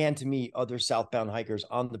began to meet other southbound hikers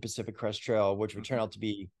on the Pacific Crest Trail, which would turn Mm-hmm. out to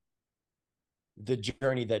be the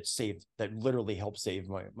journey that literally helped save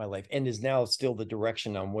my life, and is now still the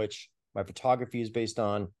direction on which my photography is based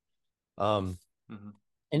on. Mm-hmm.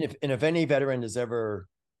 And if any veteran has ever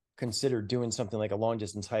considered doing something like a long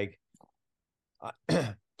distance hike,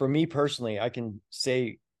 for me personally, I can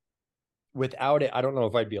say without it, I don't know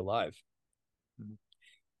if I'd be alive. Mm-hmm.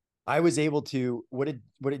 I was able to, what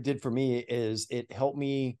it did for me is it helped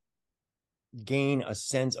me gain a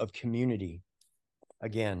sense of community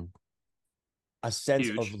again, a sense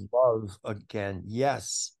of Huge. love again.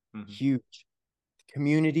 Yes, Mm-hmm. huge.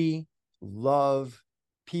 Community, love,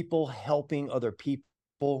 people helping other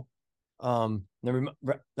people. Now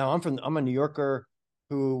I'm a New Yorker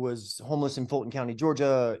who was homeless in Fulton County,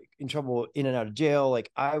 Georgia, in trouble in and out of jail.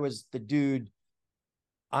 Like I was the dude.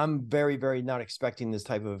 I'm very, very not expecting this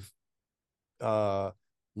type of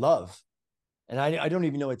love. And I don't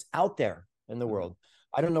even know it's out there in the Mm-hmm. world.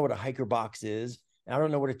 I don't know what a hiker box is. I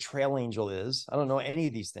don't know what a trail angel is. I don't know any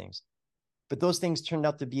of these things. But those things turned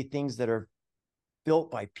out to be things that are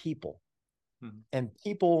built by people. Mm-hmm. And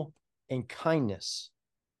people and kindness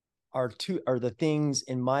are the things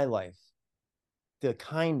in my life. The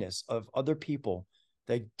kindness of other people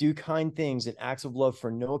that do kind things and acts of love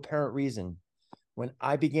for no apparent reason. When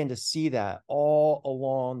I began to see that all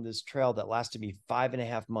along this trail that lasted me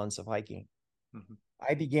 5.5 months of hiking, Mm-hmm.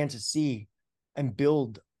 I began to see and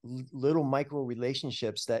build little micro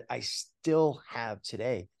relationships that I still have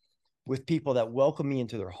today with people that welcome me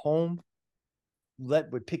into their home,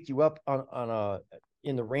 would pick you up on a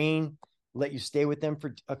in the rain, let you stay with them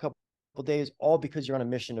for a couple of days, all because you're on a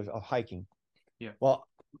mission of hiking. Yeah. Well,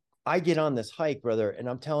 I get on this hike, brother, and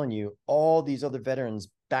I'm telling you, all these other veterans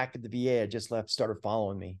back at the VA I just left started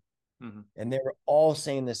following me. Mm-hmm. And they were all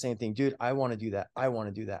saying the same thing, dude, I want to do that. I want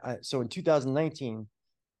to do that. So in 2019,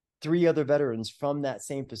 3 other veterans from that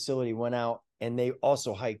same facility went out and they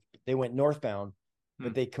also hiked. They went northbound,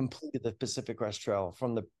 but they completed the Pacific Crest Trail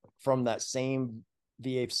from that same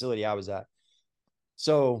VA facility I was at.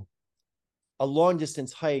 So a long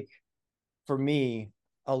distance hike for me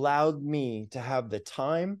allowed me to have the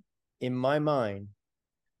time in my mind.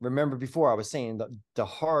 Remember before I was saying that the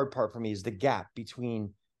hard part for me is the gap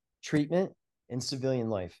between treatment and civilian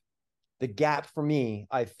life. The gap for me,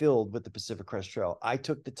 I filled with the Pacific Crest Trail. I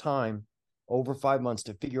took the time over 5 months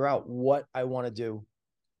to figure out what I want to do,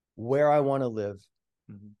 where I want to live,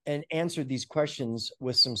 Mm-hmm. and answer these questions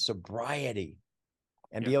with some sobriety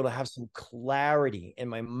and Yeah. be able to have some clarity in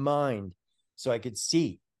my mind so I could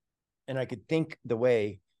see and I could think the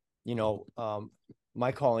way, you know,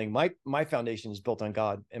 my calling, my foundation is built on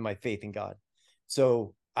God and my faith in God.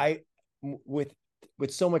 So with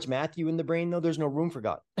so much Matthew in the brain, though, there's no room for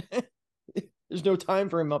God. There's no time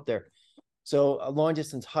for him up there. So a long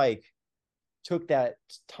distance hike took that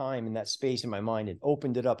time and that space in my mind and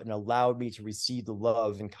opened it up and allowed me to receive the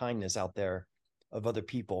love and kindness out there of other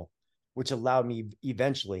people, which allowed me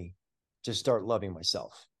eventually to start loving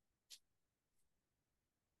myself.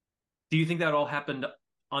 Do you think that all happened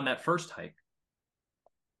on that first hike?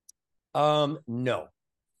 No,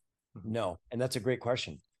 Mm-hmm. no. And that's a great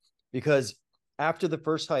question because after the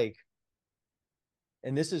first hike,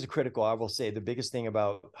 and this is critical, I will say the biggest thing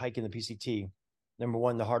about hiking the PCT, number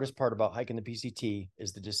one, the hardest part about hiking the PCT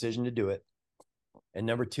is the decision to do it. And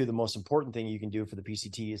number two, the most important thing you can do for the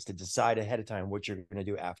PCT is to decide ahead of time what you're going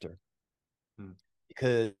to do after. Mm.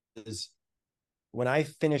 Because when I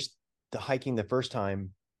finished the hiking the first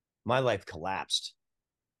time, my life collapsed.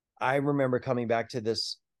 I remember coming back to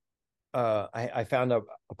this. I found a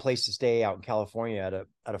place to stay out in California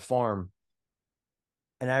at a farm,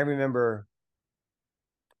 and I remember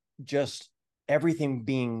just everything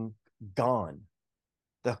being gone.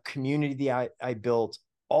 The community I built,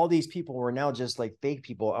 all these people were now just like fake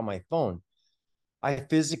people on my phone. I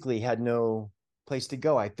physically had no place to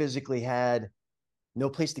go. I physically had no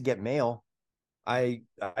place to get mail. I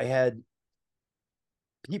had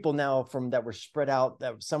people now from that were spread out,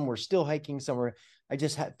 that some were still hiking, some were,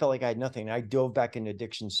 felt like I had nothing. I dove back into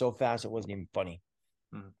addiction so fast it wasn't even funny.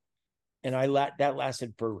 Mm-hmm. And that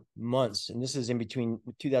lasted for months. And this is in between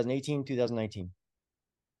 2018, 2019.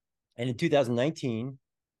 And in 2019,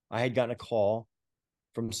 I had gotten a call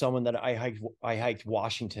from someone that I hiked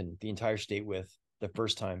Washington, the entire state with the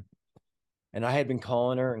first time. And I had been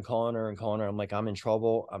calling her and calling her and calling her. I'm like, I'm in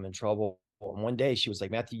trouble. I'm in trouble. And one day she was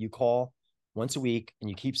like, Matthew, you call once a week and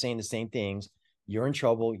you keep saying the same things. You're in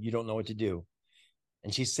trouble. You don't know what to do.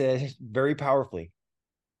 And she said very powerfully,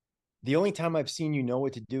 the only time I've seen you know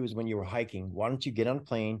what to do is when you were hiking. Why don't you get on a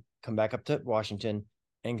plane, come back up to Washington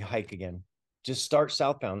and hike again? Just start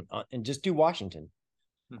southbound and just do Washington.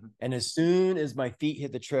 Mm-hmm. And as soon as my feet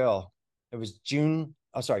hit the trail, it was July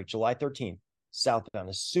 13th. southbound.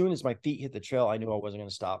 As soon as my feet hit the trail, I knew I wasn't going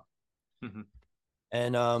to stop. Mm-hmm.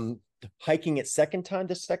 And hiking it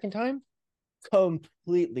the second time,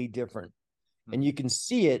 completely different. Mm-hmm. And you can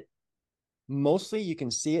see it, mostly you can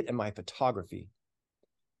see it in my photography.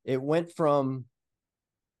 It went from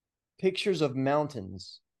pictures of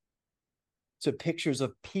mountains to pictures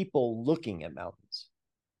of people looking at mountains.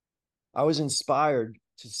 I was inspired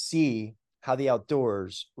to see how the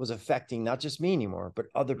outdoors was affecting not just me anymore, but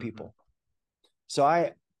other Mm-hmm. people. So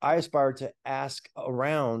I aspired to ask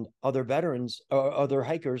around other veterans or other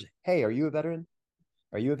hikers, hey, are you a veteran?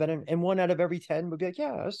 Are you a veteran? And 1 out of every 10 would be like,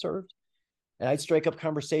 yeah, I served. And I'd strike up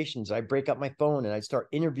conversations. I'd break up my phone and I'd start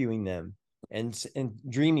interviewing them and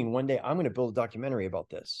dreaming one day I'm going to build a documentary about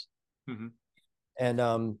this. Mm-hmm.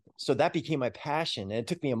 And so that became my passion. And it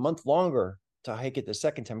took me a month longer to hike it the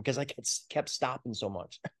second time because I kept stopping so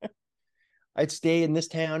much. I'd stay in this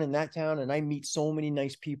town and that town, and I meet so many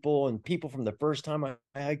nice people and people from the first time I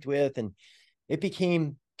hiked with, and it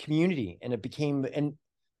became community, and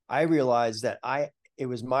I realized that it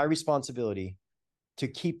was my responsibility to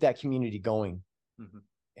keep that community going Mm-hmm.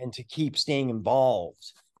 and to keep staying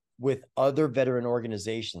involved with other veteran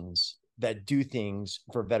organizations that do things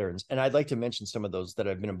for veterans. And I'd like to mention some of those that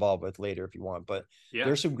I've been involved with later if you want, but Yeah.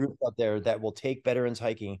 there's some groups out there that will take veterans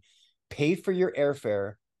hiking, pay for your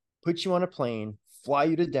airfare, put you on a plane, fly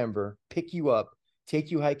you to Denver, pick you up,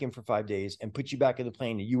 take you hiking for 5 days, and put you back in the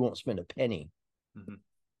plane, and you won't spend a penny. Mm-hmm.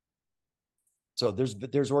 So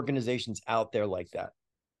there's organizations out there like that.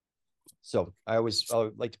 So I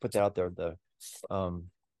like to put that out there. The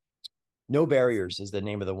No Barriers is the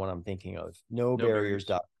name of the one I'm thinking of. No No Barriers.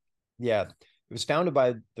 barriers. Yeah, it was founded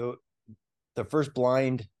by the first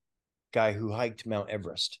blind guy who hiked Mount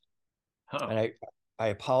Everest, Oh. and I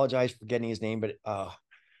apologize for getting his name, but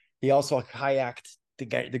he also kayaked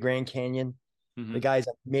the Grand Canyon. Mm-hmm. The guy's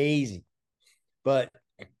amazing, but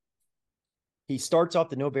he starts off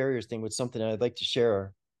the No Barriers thing with something I'd like to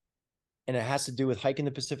share, and it has to do with hiking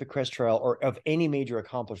the Pacific Crest Trail or of any major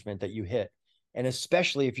accomplishment that you hit, and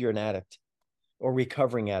especially if you're an addict or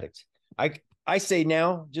recovering addict. I say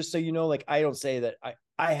now, just so you know, like I don't say that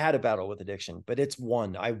I had a battle with addiction, but it's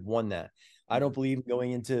won. I won that. I Mm-hmm. don't believe in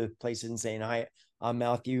going into places and saying I'm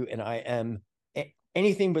Matthew and I am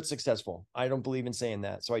anything but successful. I don't believe in saying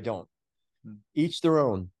that, so I don't. Mm-hmm. Each their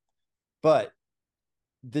own. But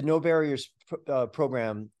the No Barriers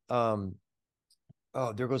program.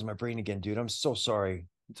 Oh, there goes my brain again, dude. I'm so sorry.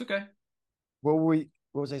 It's okay. What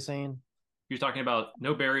was I saying? You're talking about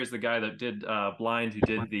No Barriers, the guy that did Blind, who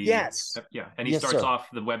did the Yes. yeah, and he Yes, starts sir. off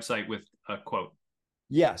the website with a quote.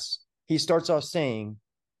 Yes. He starts off saying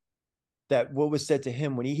that what was said to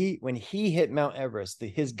him when he hit Mount Everest,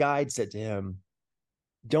 his guide said to him,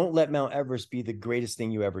 "Don't let Mount Everest be the greatest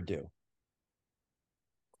thing you ever do."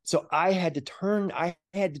 So I had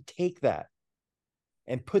to take that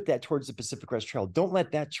and put that towards the Pacific Crest Trail. Don't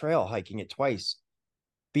let that trail, hiking it twice,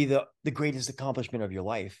 be the greatest accomplishment of your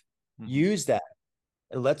life. Mm-hmm. Use that.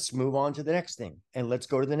 And let's move on to the next thing. And let's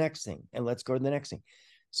go to the next thing. And let's go to the next thing.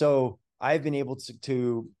 So I've been able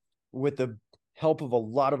to with the help of a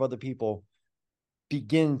lot of other people,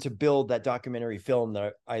 begin to build that documentary film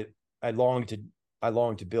that I long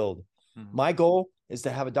to build. Mm-hmm. My goal is to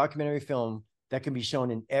have a documentary film that can be shown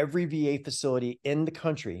in every VA facility in the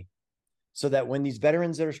country, so that when these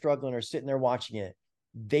veterans that are struggling are sitting there watching it,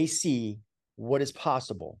 they see what is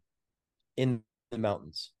possible in the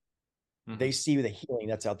mountains. Mm-hmm. They see the healing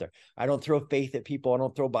that's out there. I don't throw faith at people. I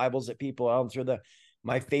don't throw Bibles at people. I don't throw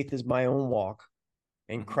my faith is my own walk,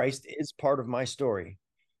 and Mm-hmm. Christ is part of my story,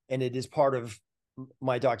 and it is part of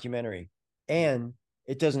my documentary, and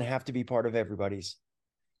it doesn't have to be part of everybody's.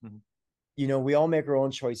 Mm-hmm. You know, we all make our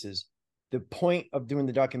own choices. The point of doing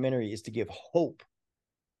the documentary is to give hope,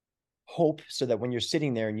 so that when you're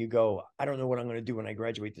sitting there and you go, I don't know what I'm going to do when I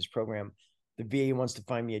graduate this program. The VA wants to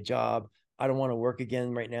find me a job. I don't want to work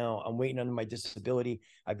again right now. I'm waiting on my disability.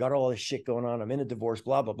 I've got all this shit going on. I'm in a divorce,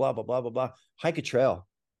 blah, blah, blah, blah, blah, blah, blah. Hike a trail,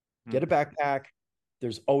 get a backpack.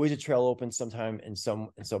 There's always a trail open sometime in some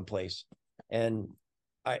place. And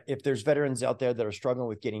if there's veterans out there that are struggling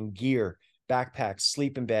with getting gear, backpacks,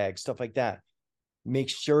 sleeping bags, stuff like that, make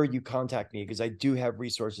sure you contact me, because I do have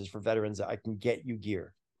resources for veterans that I can get you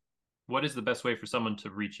gear. What is the best way for someone to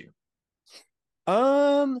reach you?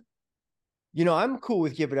 You know, I'm cool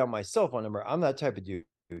with giving out my cell phone number. I'm that type of dude.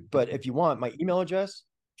 But if you want, my email address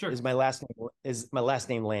Sure. is my last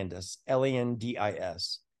name Landis,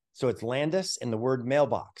 Landis. So it's Landis and the word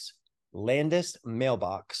mailbox, Landis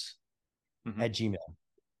mailbox at Gmail.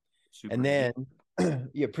 Super and then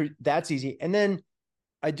yeah, that's easy. And then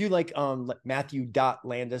I do like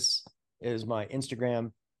Matthew.Landis is my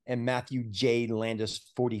Instagram. and Matthew J.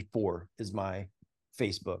 Landis 44 is my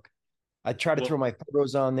Facebook. I try to Well, throw my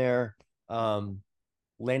photos on there.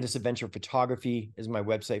 Landis Adventure Photography is my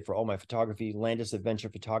website for all my photography,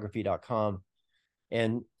 landisadventurephotography.com.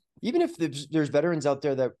 And even if there's veterans out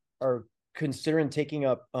there that are considering taking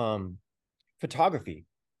up photography,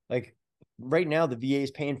 like right now, the VA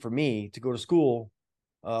is paying for me to go to school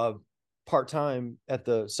part-time at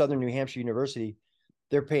the Southern New Hampshire University.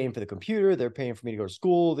 They're paying for the computer. They're paying for me to go to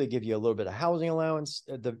school. They give you a little bit of housing allowance,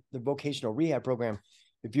 the vocational rehab program.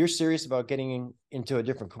 If you're serious about getting into a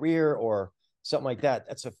different career or something like that,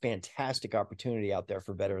 that's a fantastic opportunity out there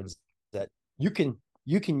for veterans that you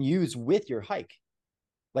can use with your hike.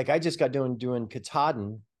 Like I just got doing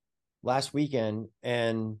Katahdin last weekend,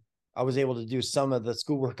 and I was able to do some of the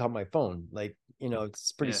schoolwork on my phone. Like,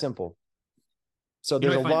 it's pretty yeah. simple. So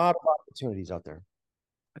there's a lot of opportunities out there.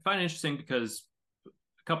 I find it interesting because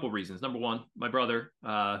a couple of reasons. Number one, my brother,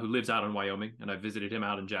 who lives out in Wyoming, and I visited him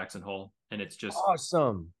out in Jackson Hole, and it's just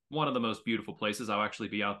awesome. One of the most beautiful places. I'll actually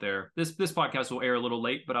be out there. This podcast will air a little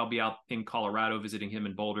late, but I'll be out in Colorado visiting him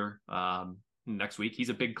in Boulder next week. He's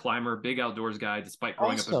a big climber, big outdoors guy, despite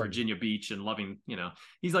growing up in Virginia Beach and loving,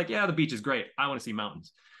 he's like, yeah, the beach is great. I want to see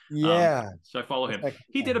mountains. Yeah. So I follow him.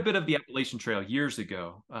 He did a bit of the Appalachian Trail years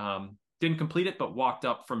ago. Didn't complete it, but walked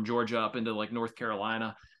up from Georgia up into like North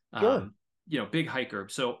Carolina. Sure. Big hiker.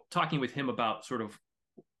 So talking with him about sort of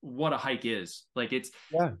what a hike is, like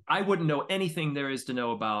I wouldn't know anything there is to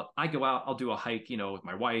know about. I go out, I'll do a hike, with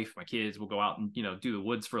my wife, my kids, we'll go out and, do the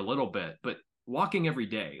woods for a little bit, but walking every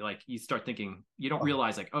day, like you start thinking, you don't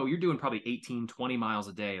realize like, oh, you're doing probably 18, 20 miles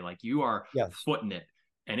a day. Like you are footing it,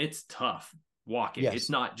 and it's tough walking. It's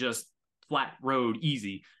not just flat road,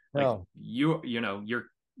 easy. Like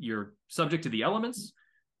you're subject to the elements,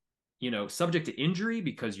 subject to injury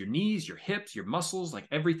because your knees, your hips, your muscles, like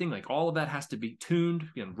everything, like all of that has to be tuned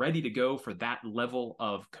and ready to go for that level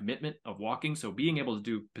of commitment of walking. So being able to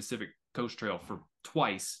do Pacific Coast Trail for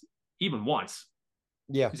twice, even once,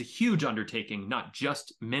 is a huge undertaking, not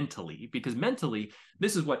just mentally, because mentally,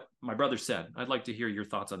 this is what my brother said. I'd like to hear your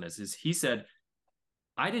thoughts on this. Is he said,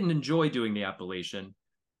 I didn't enjoy doing the Appalachian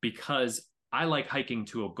because I like hiking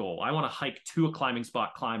to a goal. I want to hike to a climbing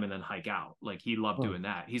spot, climb, and then hike out. Like he loved doing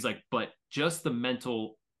that. He's like, but just the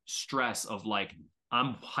mental stress of like,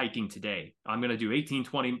 I'm hiking today. I'm going to do 18,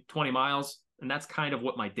 20 miles. And that's kind of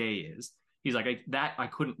what my day is. He's like, I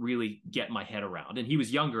couldn't really get my head around. And he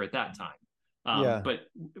was younger at that time. But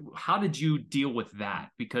how did you deal with that?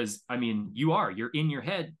 Because I mean, you're in your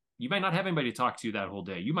head. You might not have anybody to talk to that whole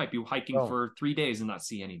day. You might be hiking for 3 days and not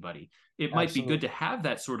see anybody. It might be good to have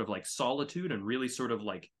that sort of like solitude and really sort of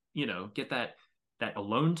like, get that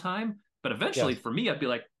alone time. But eventually for me, I'd be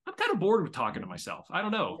like, I'm kind of bored with talking to myself. I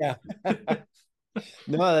don't know. Yeah.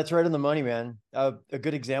 No, that's right on the money, man. A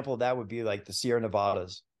good example of that would be like the Sierra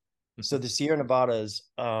Nevadas. So the Sierra Nevadas,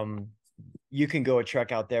 you can go a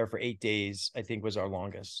trek out there for 8 days, I think was our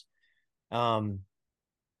longest.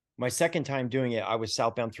 My second time doing it, I was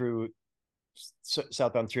southbound through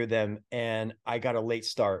them, and I got a late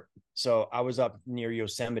start. So I was up near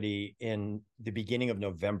Yosemite in the beginning of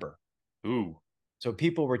November. Ooh. So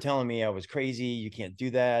people were telling me I was crazy. You can't do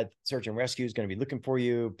that. Search and rescue is going to be looking for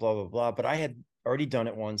you, blah, blah, blah. But I had already done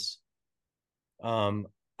it once. I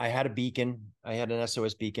had a beacon. I had an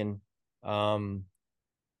SOS beacon. I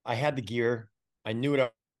had the gear. I knew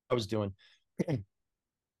what I was doing,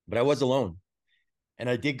 but I was alone. And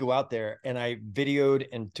I did go out there and I videoed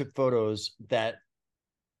and took photos that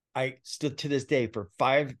I still to this day for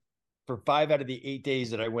five out of the 8 days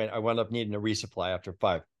that I wound up needing a resupply after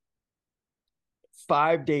 5.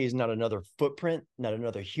 5 days, not another footprint, not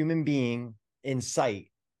another human being in sight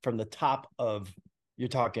from the top of, you're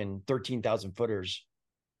talking 13,000 footers,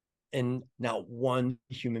 and not one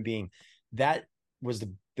human being. That was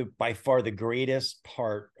the by far the greatest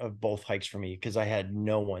part of both hikes for me, because I had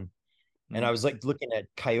no one. And I was like looking at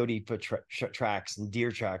coyote foot tracks and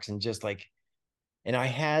deer tracks, and just like, and I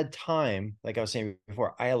had time, like I was saying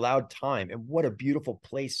before, I allowed time. And what a beautiful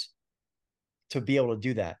place to be able to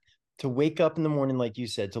do that, to wake up in the morning, like you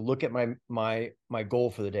said, to look at my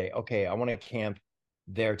goal for the day. Okay, I want to camp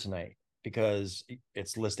there tonight because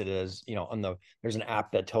it's listed as, there's an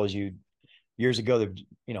app that tells you, years ago,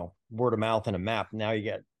 word of mouth and a map. Now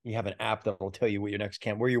you have an app that will tell you what your next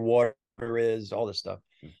camp, where your water is, all this stuff.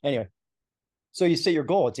 Anyway, so you set your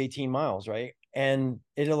goal, it's 18 miles, right? And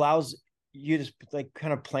it allows you to like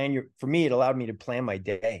kind of plan for me, it allowed me to plan my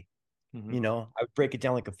day. I would break it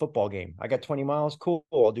down like a football game. I got 20 miles. Cool.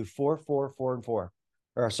 I'll do 4, 4, 4, and 4.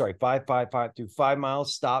 Or sorry, 5, 5, 5. Do 5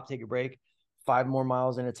 miles, stop, take a break. 5 more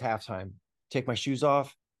miles, and it's halftime. Take my shoes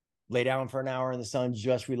off, lay down for an hour in the sun,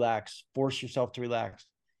 just relax, force yourself to relax,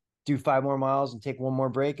 do 5 more miles and take one more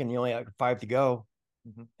break, and you only have 5 to go.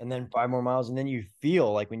 Mm-hmm. And then 5 more miles. And then you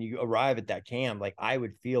feel like when you arrive at that camp, like I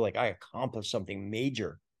would feel like I accomplished something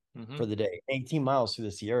major Mm-hmm. for the day. 18 miles through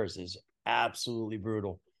the Sierras is absolutely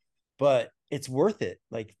brutal, but it's worth it.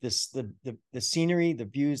 Like this, the scenery, the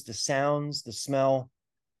views, the sounds, the smell.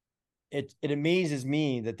 It amazes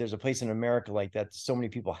me that there's a place in America like that so many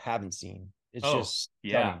people haven't seen. It's Oh, just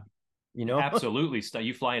yeah. stunning, you know? Absolutely.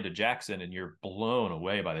 You fly into Jackson and you're blown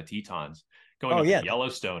away by the Tetons. Going Oh up to yeah,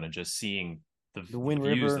 Yellowstone and just seeing the the Wind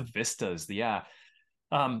views, the River. vistas. Yeah.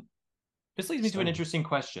 Um, this leads me to an Stunning. interesting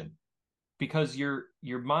question because your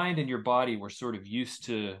mind and your body were sort of used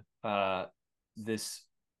to this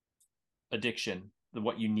addiction,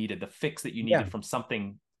 what you needed, the fix that you Yeah. needed from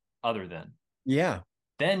something other than. Yeah.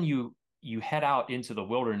 Then you head out into the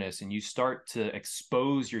wilderness and you start to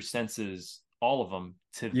expose your senses, all of them,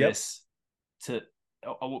 to Yep. this, to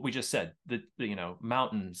what we just said, the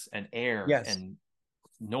mountains and air Yes. and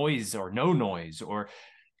noise or no noise. Or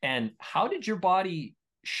and how did your body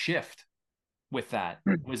shift with that?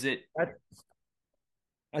 Was it That,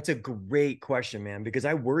 that's a great question, man, because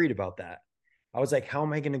I worried about that. I was like, how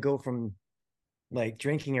am I going to go from like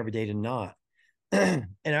drinking every day to not? And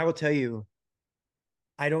I will tell you,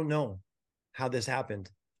 I don't know how this happened,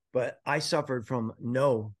 but I suffered from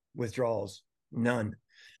no withdrawals, none.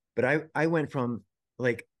 But I went from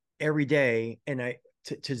like every day and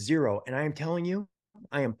to zero. And I am telling you,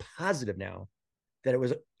 I am positive now that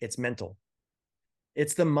it's mental.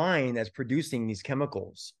 It's the mind that's producing these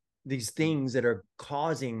chemicals, these things that are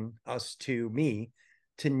causing us to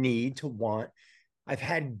need, to want. I've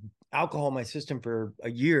had alcohol in my system for a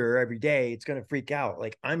year every day. It's going to freak out.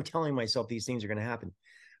 Like I'm telling myself these things are going to happen.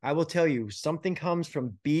 I will tell you, something comes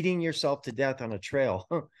from beating yourself to death on a trail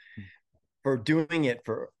for doing it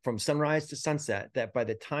for from sunrise to sunset, that by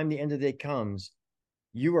the time the end of the day comes,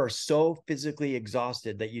 you are so physically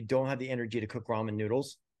exhausted that you don't have the energy to cook ramen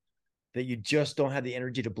noodles, that you just don't have the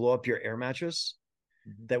energy to blow up your air mattress,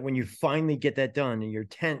 that when you finally get that done and your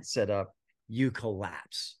tent set up, you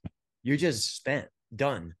collapse. You're just spent,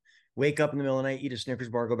 done. Wake up in the middle of the night, eat a Snickers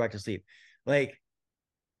bar, go back to sleep. Like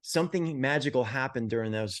something magical happened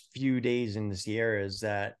during those few days in the Sierras,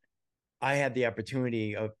 that I had the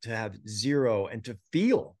opportunity to have zero and to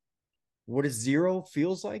feel what a zero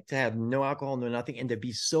feels like, to have no alcohol, no nothing, and to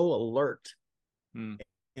be so alert mm,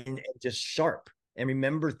 and just sharp and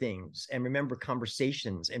remember things and remember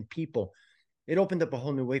conversations and people. It opened up a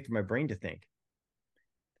whole new way for my brain to think.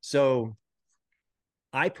 So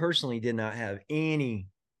I personally did not have any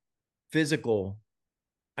physical.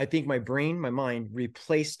 I think my brain, my mind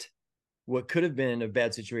replaced what could have been a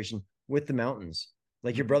bad situation with the mountains.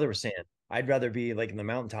 Like your mm, brother was saying, I'd rather be like in the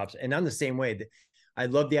mountaintops. And I'm the same way. I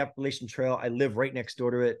love the Appalachian Trail. I live right next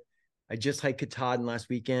door to it. I just hiked Katahdin last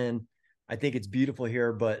weekend. I think it's beautiful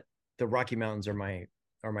here, but the Rocky Mountains are my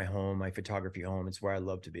home, my photography home. It's where I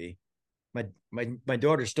love to be. My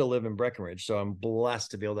daughters still live in Breckenridge, so I'm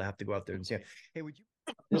blessed to be able to have to go out there and see her. Hey, would you?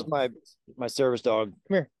 This is my service dog.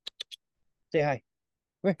 Come here. Say hi.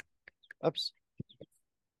 Come here. Ups.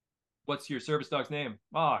 what's your service dog's name?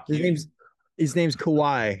 Ah, His cute. name's his name's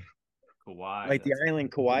Kauai, Kauai. like the That's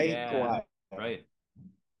island Kauai. yeah, Kauai. right.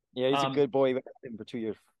 Yeah, he's a Um, good boy. We've had him for 2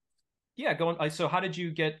 years. yeah, going. So, how did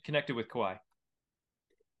you get connected with Kauai?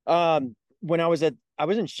 When I was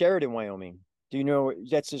in Sheridan, Wyoming. Do you know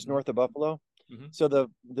that's just Mm-hmm. north of Buffalo? Mm-hmm. So the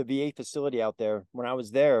VA facility out there, when I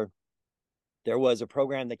was there was a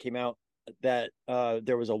program that came out that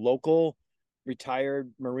there was a local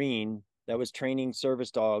retired Marine that was training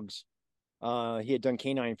service dogs. He had done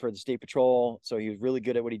canine for the state patrol, so he was really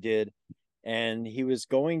good at what he did. And he was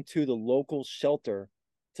going to the local shelter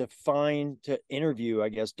to interview, I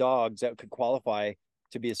guess, dogs that could qualify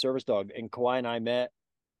to be a service dog. And Kauai and I met.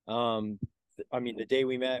 Um, I mean, the day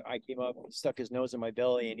we met, I came up, stuck his nose in my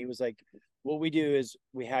belly, and he was like, "What we do is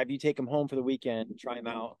we have you take him home for the weekend, try him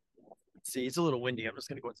out." See, it's a little windy. I'm just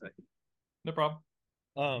gonna go inside. No problem.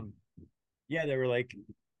 Um, yeah, they were like,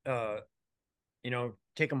 uh,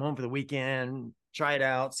 take him home for the weekend, try it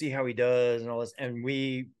out, see how he does, and all this. And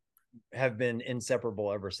we have been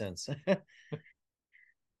inseparable ever since.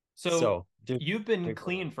 So, So, dude, you've been great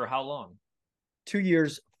program. clean for how long? 2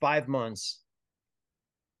 years, 5 months.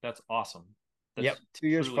 That's awesome. Yep, That's 2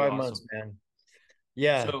 years, truly 5 months, awesome. man.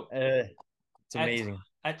 Yeah, So, it's at amazing.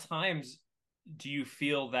 at times, do you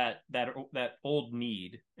feel that old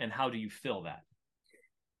need, and how do you fill that?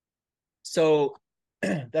 So,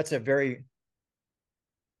 that's a very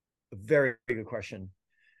good question.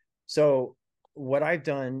 So, what I've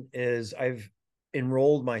done is I've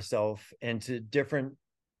enrolled myself into different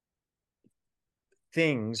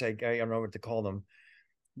things, I don't know what to call them,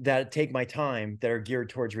 that take my time that are geared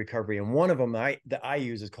towards recovery. And one of them that I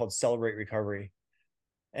use is called Celebrate Recovery.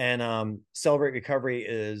 And Celebrate Recovery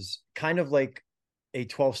is kind of like a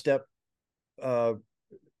 12-step, but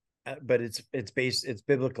it's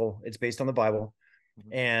biblical. It's based on the Bible.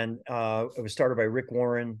 Mm-hmm. And it was started by Rick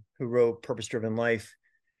Warren, who wrote Purpose Driven Life,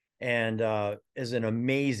 and is an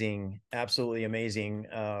amazing, absolutely amazing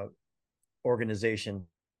organization.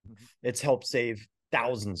 Mm-hmm. It's helped save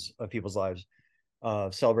thousands of people's lives.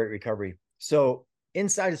 Celebrate Recovery. So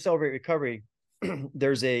inside of Celebrate Recovery,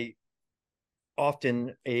 there's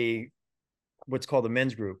often a what's called a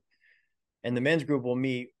men's group, and the men's group will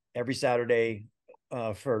meet every Saturday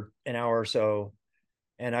for an hour or so.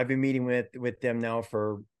 And I've been meeting with them now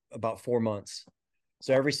for about 4 months.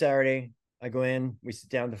 So every Saturday I go in, we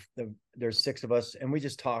sit down. There's 6 of us, and we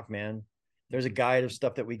just talk, man. There's a guide of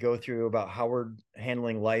stuff that we go through about how we're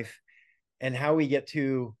handling life and how we get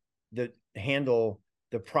to handle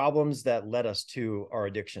the problems that led us to our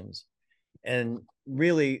addictions, and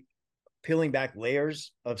really peeling back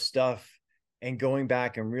layers of stuff and going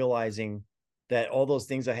back and realizing that all those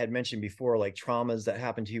things I had mentioned before, like traumas that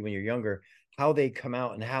happen to you when you're younger, how they come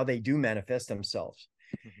out and how they do manifest themselves.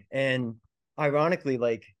 Mm-hmm. And ironically,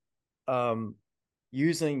 like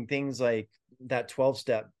using things like that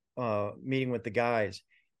 12-step meeting with the guys,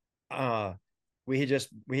 we had just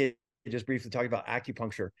briefly talked about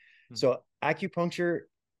acupuncture. Mm-hmm. So acupuncture,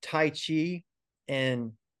 Tai Chi,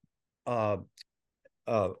 and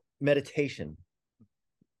meditation.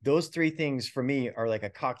 Those 3 things for me are like a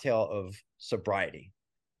cocktail of sobriety.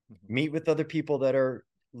 Mm-hmm. Meet with other people that are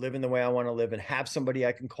living the way I want to live, and have somebody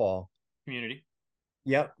I can call. Community.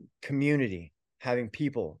 Yep. Community. Having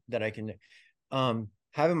people that I can,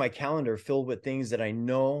 having my calendar filled with things that I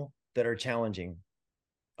know that are challenging,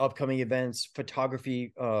 upcoming events,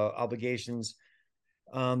 photography, obligations.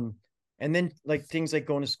 And then like things like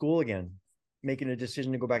going to school again, making a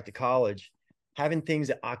decision to go back to college, having things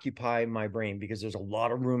that occupy my brain, because there's a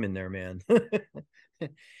lot of room in there, man.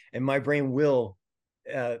 And my brain will,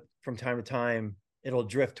 from time to time, it'll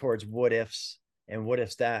drift towards what ifs and what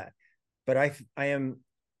ifs that. But I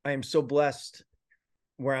am so blessed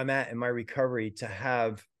where I'm at in my recovery to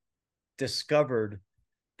have discovered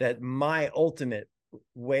that my ultimate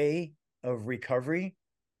way of recovery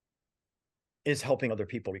is helping other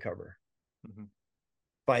people recover. Mm-hmm.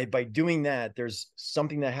 By doing that, there's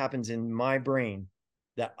something that happens in my brain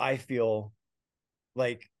that I feel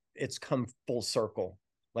like it's come full circle.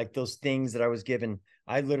 Like those things that I was given,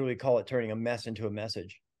 I literally call it turning a mess into a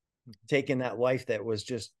message. Mm-hmm. Taking that life that was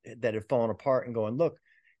just, that had fallen apart, and going, look,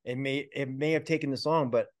 it may have taken this long,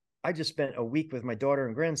 but I just spent a week with my daughter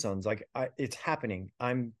and grandsons. Like it's happening.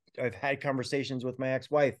 I've had conversations with my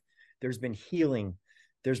ex-wife. There's been healing.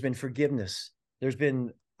 There's been forgiveness. There's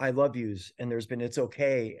been I love yous, and there's been it's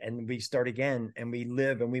okay, and we start again, and we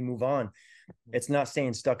live and we move on. It's not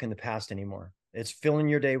staying stuck in the past anymore. It's filling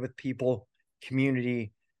your day with people,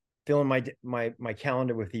 community, filling my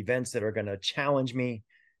calendar with events that are going to challenge me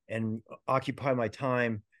and occupy my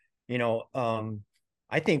time.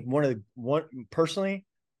 I think one of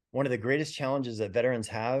the greatest challenges that veterans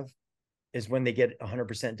have is when they get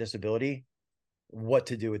 100% disability, what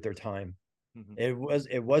to do with their time. Mm-hmm.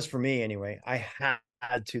 It was for me anyway. I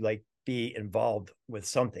had to like be involved with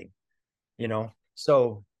something,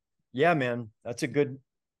 So yeah, man, that's a good.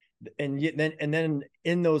 And then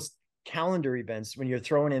in those calendar events, when you're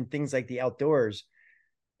throwing in things like the outdoors,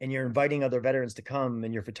 and you're inviting other veterans to come,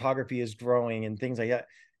 and your photography is growing and things like that,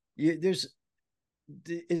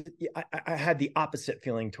 I had the opposite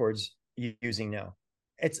feeling towards using now.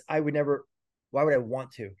 Why would I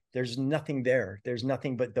want to? There's nothing there. There's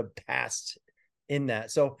nothing but the past in that.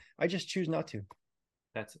 So I just choose not to.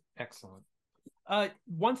 That's excellent.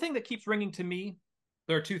 One thing that keeps ringing to me,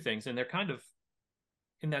 there are 2 things, and they're kind of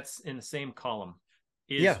in the same column,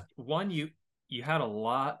 is one, you had a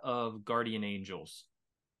lot of guardian angels.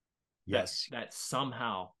 Yes. That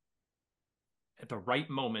somehow at the right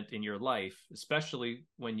moment in your life, especially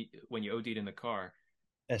when you OD'd in the car,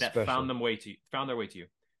 that found their way to you.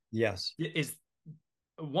 Yes. Is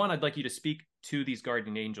one, I'd like you to speak to these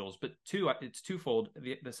guardian angels, but 2, it's twofold.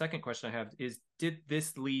 The second question I have is, did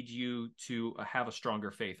this lead you to have a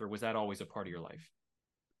stronger faith, or was that always a part of your life?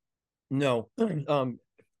 No.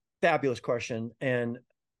 Fabulous question. And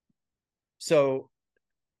so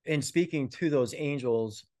in speaking to those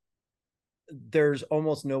angels, there's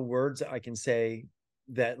almost no words I can say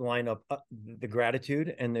that line up the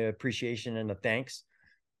gratitude and the appreciation and the thanks.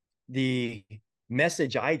 The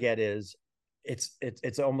message I get is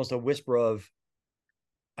it's almost a whisper of,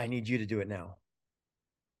 I need you to do it now.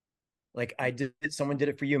 Like I did, someone did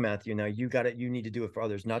it for you, Matthew. Now you got it. You need to do it for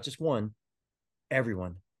others, not just one,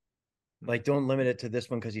 everyone. Like don't limit it to this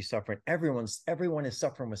one because he's suffering. Everyone is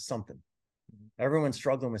suffering with something. Everyone's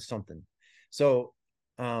struggling with something. So,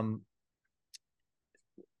 um,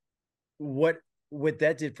 what what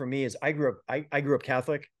that did for me is I grew up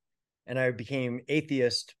Catholic, and I became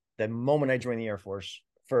atheist the moment I joined the Air Force.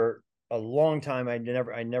 For a long time, I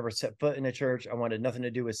never set foot in a church. I wanted nothing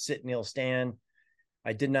to do with sit, kneel, stand.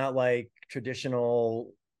 I did not like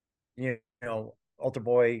traditional, altar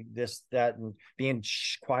boy, this, that, and being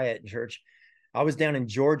quiet in church. I was down in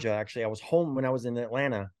Georgia, actually. I was home when I was in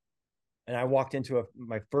Atlanta, and I walked into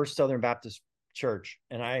my first Southern Baptist church,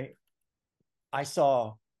 and I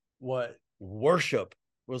saw what worship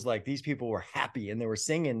was like. These people were happy and they were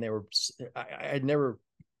singing. I had never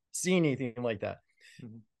seen anything like that.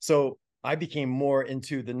 Mm-hmm. So I became more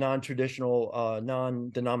into the non-traditional,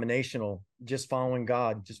 non-denominational, just following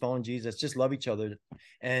God, just following Jesus, just love each other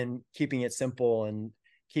and keeping it simple and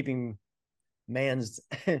keeping man's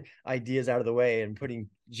ideas out of the way and putting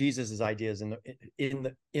Jesus's ideas in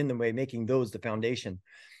the way, making those the foundation.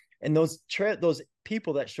 And those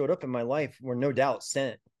people that showed up in my life were no doubt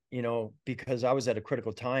sent, because I was at a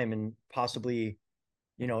critical time, and possibly,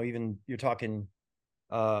 even you're talking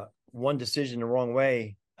one decision the wrong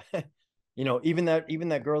way. Even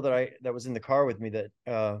that girl that was in the car with me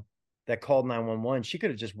that called 911, she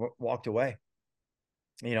could have just walked away,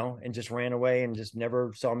 and just ran away and just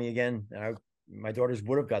never saw me again. My daughters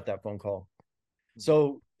would have got that phone call.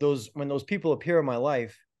 So when those people appear in my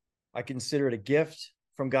life, I consider it a gift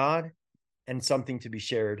from God and something to be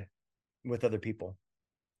shared with other people,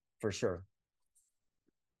 for sure.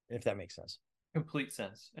 If that makes sense. Complete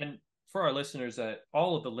sense. And for our listeners,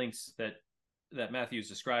 all of the links that Matthew's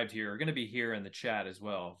described here are going to be here in the chat as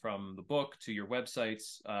well, from the book to your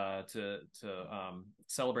websites, to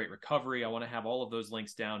Celebrate Recovery. I want to have all of those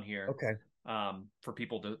links down here. Okay. For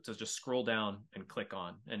people to just scroll down and click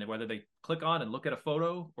on, and whether they click on and look at a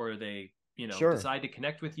photo, or they sure, decide to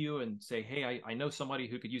connect with you and say, hey, I know somebody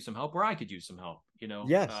who could use some help, or I could use some help.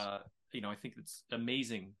 Yes. I think it's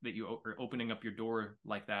amazing that you are opening up your door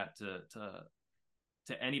like that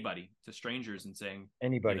to anybody, to strangers, and saying,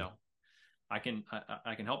 anybody, I can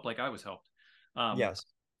help like I was helped. Yes.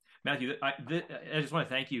 Matthew, I just want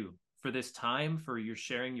to thank you for this time, for your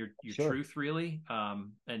sharing your sure. truth, really,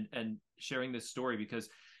 and sharing this story, because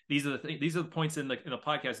these are the points in the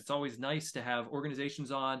podcast. It's always nice to have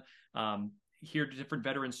organizations on, hear different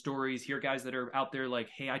veteran stories, hear guys that are out there like,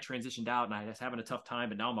 hey, I transitioned out and I was having a tough time,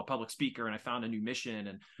 but now I'm a public speaker and I found a new mission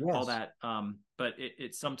and all that. But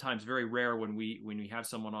it's sometimes very rare when we have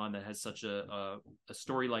someone on that has such a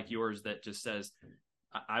story like yours that just says,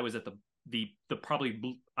 I was at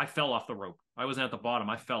I fell off the rope. I wasn't at the bottom.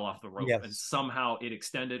 I fell off the rope, and somehow it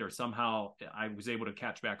extended, or somehow I was able to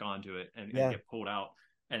catch back onto it and get pulled out.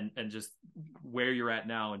 And just where you're at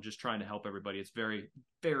now, and just trying to help everybody. It's very,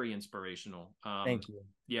 very inspirational. Thank you.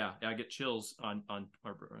 Yeah, I get chills on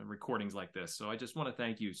recordings like this. So I just want to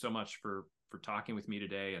thank you so much for talking with me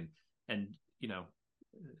today. And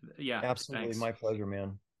absolutely, thanks. My pleasure,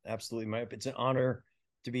 man. Absolutely, it's an honor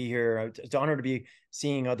to be here. It's an honor to be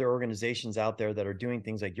seeing other organizations out there that are doing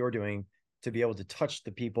things like you're doing, to be able to touch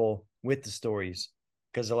the people with the stories.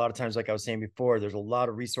 Because a lot of times, like I was saying before, there's a lot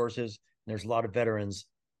of resources and there's a lot of veterans,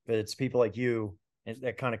 but it's people like you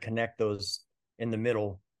that kind of connect those in the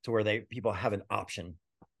middle to where people have an option.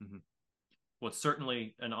 Mm-hmm. Well, it's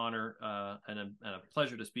certainly an honor and a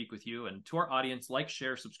pleasure to speak with you. And to our audience, like,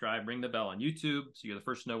 share, subscribe, ring the bell on YouTube so you're the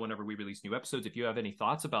first to know whenever we release new episodes. If you have any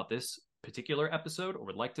thoughts about this particular episode, or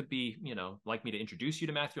would like to be, like me to introduce you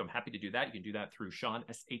to Matthew, I'm happy to do that. You can do that through Shaun,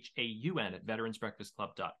 SHAUN, at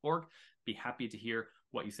veteransbreakfastclub.org. Be happy to hear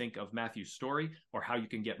what you think of Matthew's story, or how you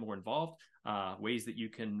can get more involved, ways that you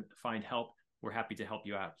can find help. We're happy to help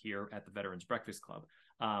you out here at the Veterans Breakfast Club.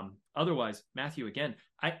 Otherwise, Matthew, again,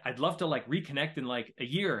 I'd love to reconnect in a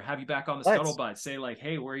year, have you back on the scuttlebutt, say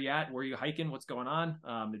hey, where are you at? Where are you hiking? What's going on?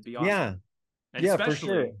 It'd be awesome. Yeah. And especially for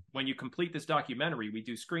sure, when you complete this documentary, we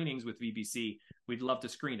do screenings with VBC. We'd love to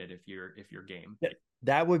screen it if you're game.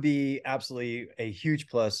 That would be absolutely a huge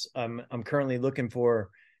plus. I'm currently looking for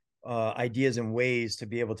ideas and ways to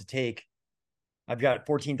be able to take. I've got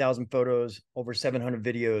 14,000 photos, over 700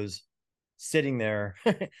 videos sitting there,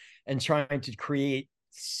 and trying to create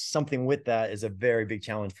something with that is a very big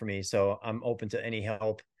challenge for me. So I'm open to any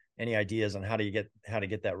help, any ideas on how to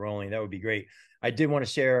get that rolling. That would be great. I did want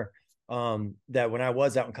to share that when I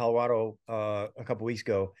was out in Colorado a couple weeks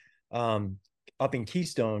ago, up in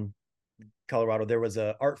Keystone, Colorado, there was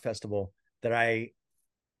an art festival that I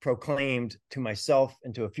proclaimed to myself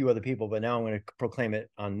and to a few other people, but now I'm going to proclaim it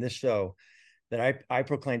on this show, that I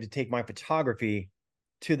proclaim to take my photography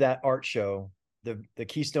to that art show, the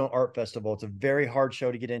Keystone Art Festival. It's a very hard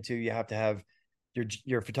show to get into. You have to have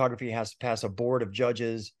your photography has to pass a board of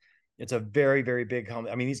judges. It's a very, very big.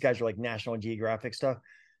 I mean, these guys are like National Geographic stuff.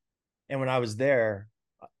 And when I was there,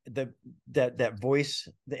 that voice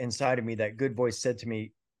inside of me, that good voice said to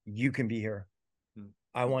me, "You can be here.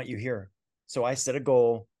 I want you here." So I set a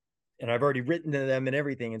goal, and I've already written to them and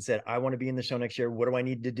everything and said, "I want to be in the show next year. What do I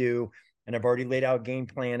need to do?" And I've already laid out game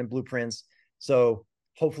plan and blueprints. So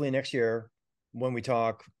hopefully next year when we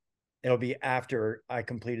talk, it'll be after I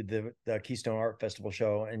completed the Keystone Art Festival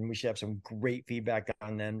show, and we should have some great feedback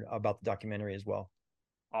on them about the documentary as well.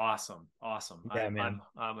 Awesome. Yeah, man.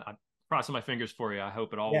 I'm crossing my fingers for you. I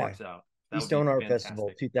hope it all works out. That would be Keystone Art fantastic.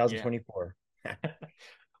 Festival 2024. Yeah.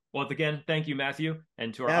 Well, again, thank you, Matthew.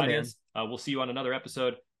 And to our audience, we'll see you on another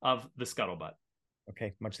episode of The Scuttlebutt.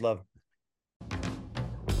 Okay, much love.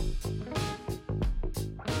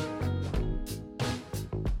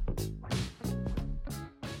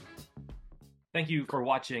 Thank you for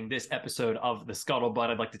watching this episode of The Scuttlebutt.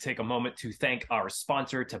 I'd like to take a moment to thank our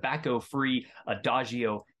sponsor, Tobacco-Free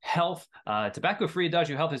Adagio Health. Tobacco-Free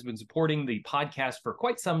Adagio Health has been supporting the podcast for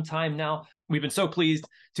quite some time now. We've been so pleased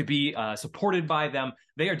to be supported by them.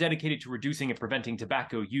 They are dedicated to reducing and preventing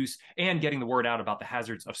tobacco use and getting the word out about the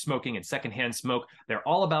hazards of smoking and secondhand smoke. They're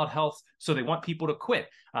all about health, so they want people to quit.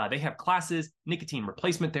 They have classes, nicotine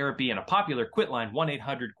replacement therapy, and a popular quit line,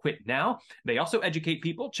 1-800-QUIT-NOW. They also educate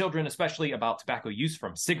people, children especially, about tobacco use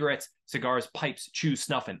from cigarettes, cigars, pipes, chew,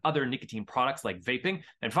 snuff, and other nicotine products like vaping.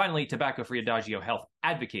 And finally, Tobacco-Free Adagio Health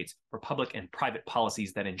advocates for public and private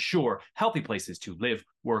policies that ensure healthy places to live,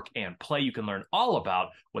 work, and play. You can learn all about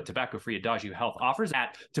what Tobacco-Free Adagio Health offers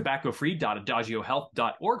at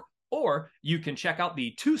tobaccofree.adagiohealth.org, or you can check out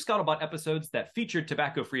the 2 Scuttlebutt episodes that featured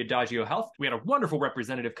Tobacco-Free Adagio Health. We had a wonderful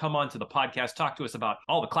representative come on to the podcast, talk to us about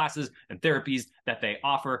all the classes and therapies that they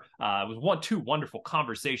offer. It was 2 wonderful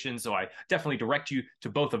conversations, so I definitely direct you to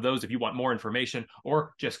both of those if you want more information,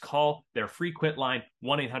 or just call their free quit line,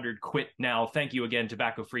 1-800-QUIT-NOW. Thank you again,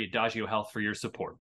 Tobacco-Free Adagio Health, for your support.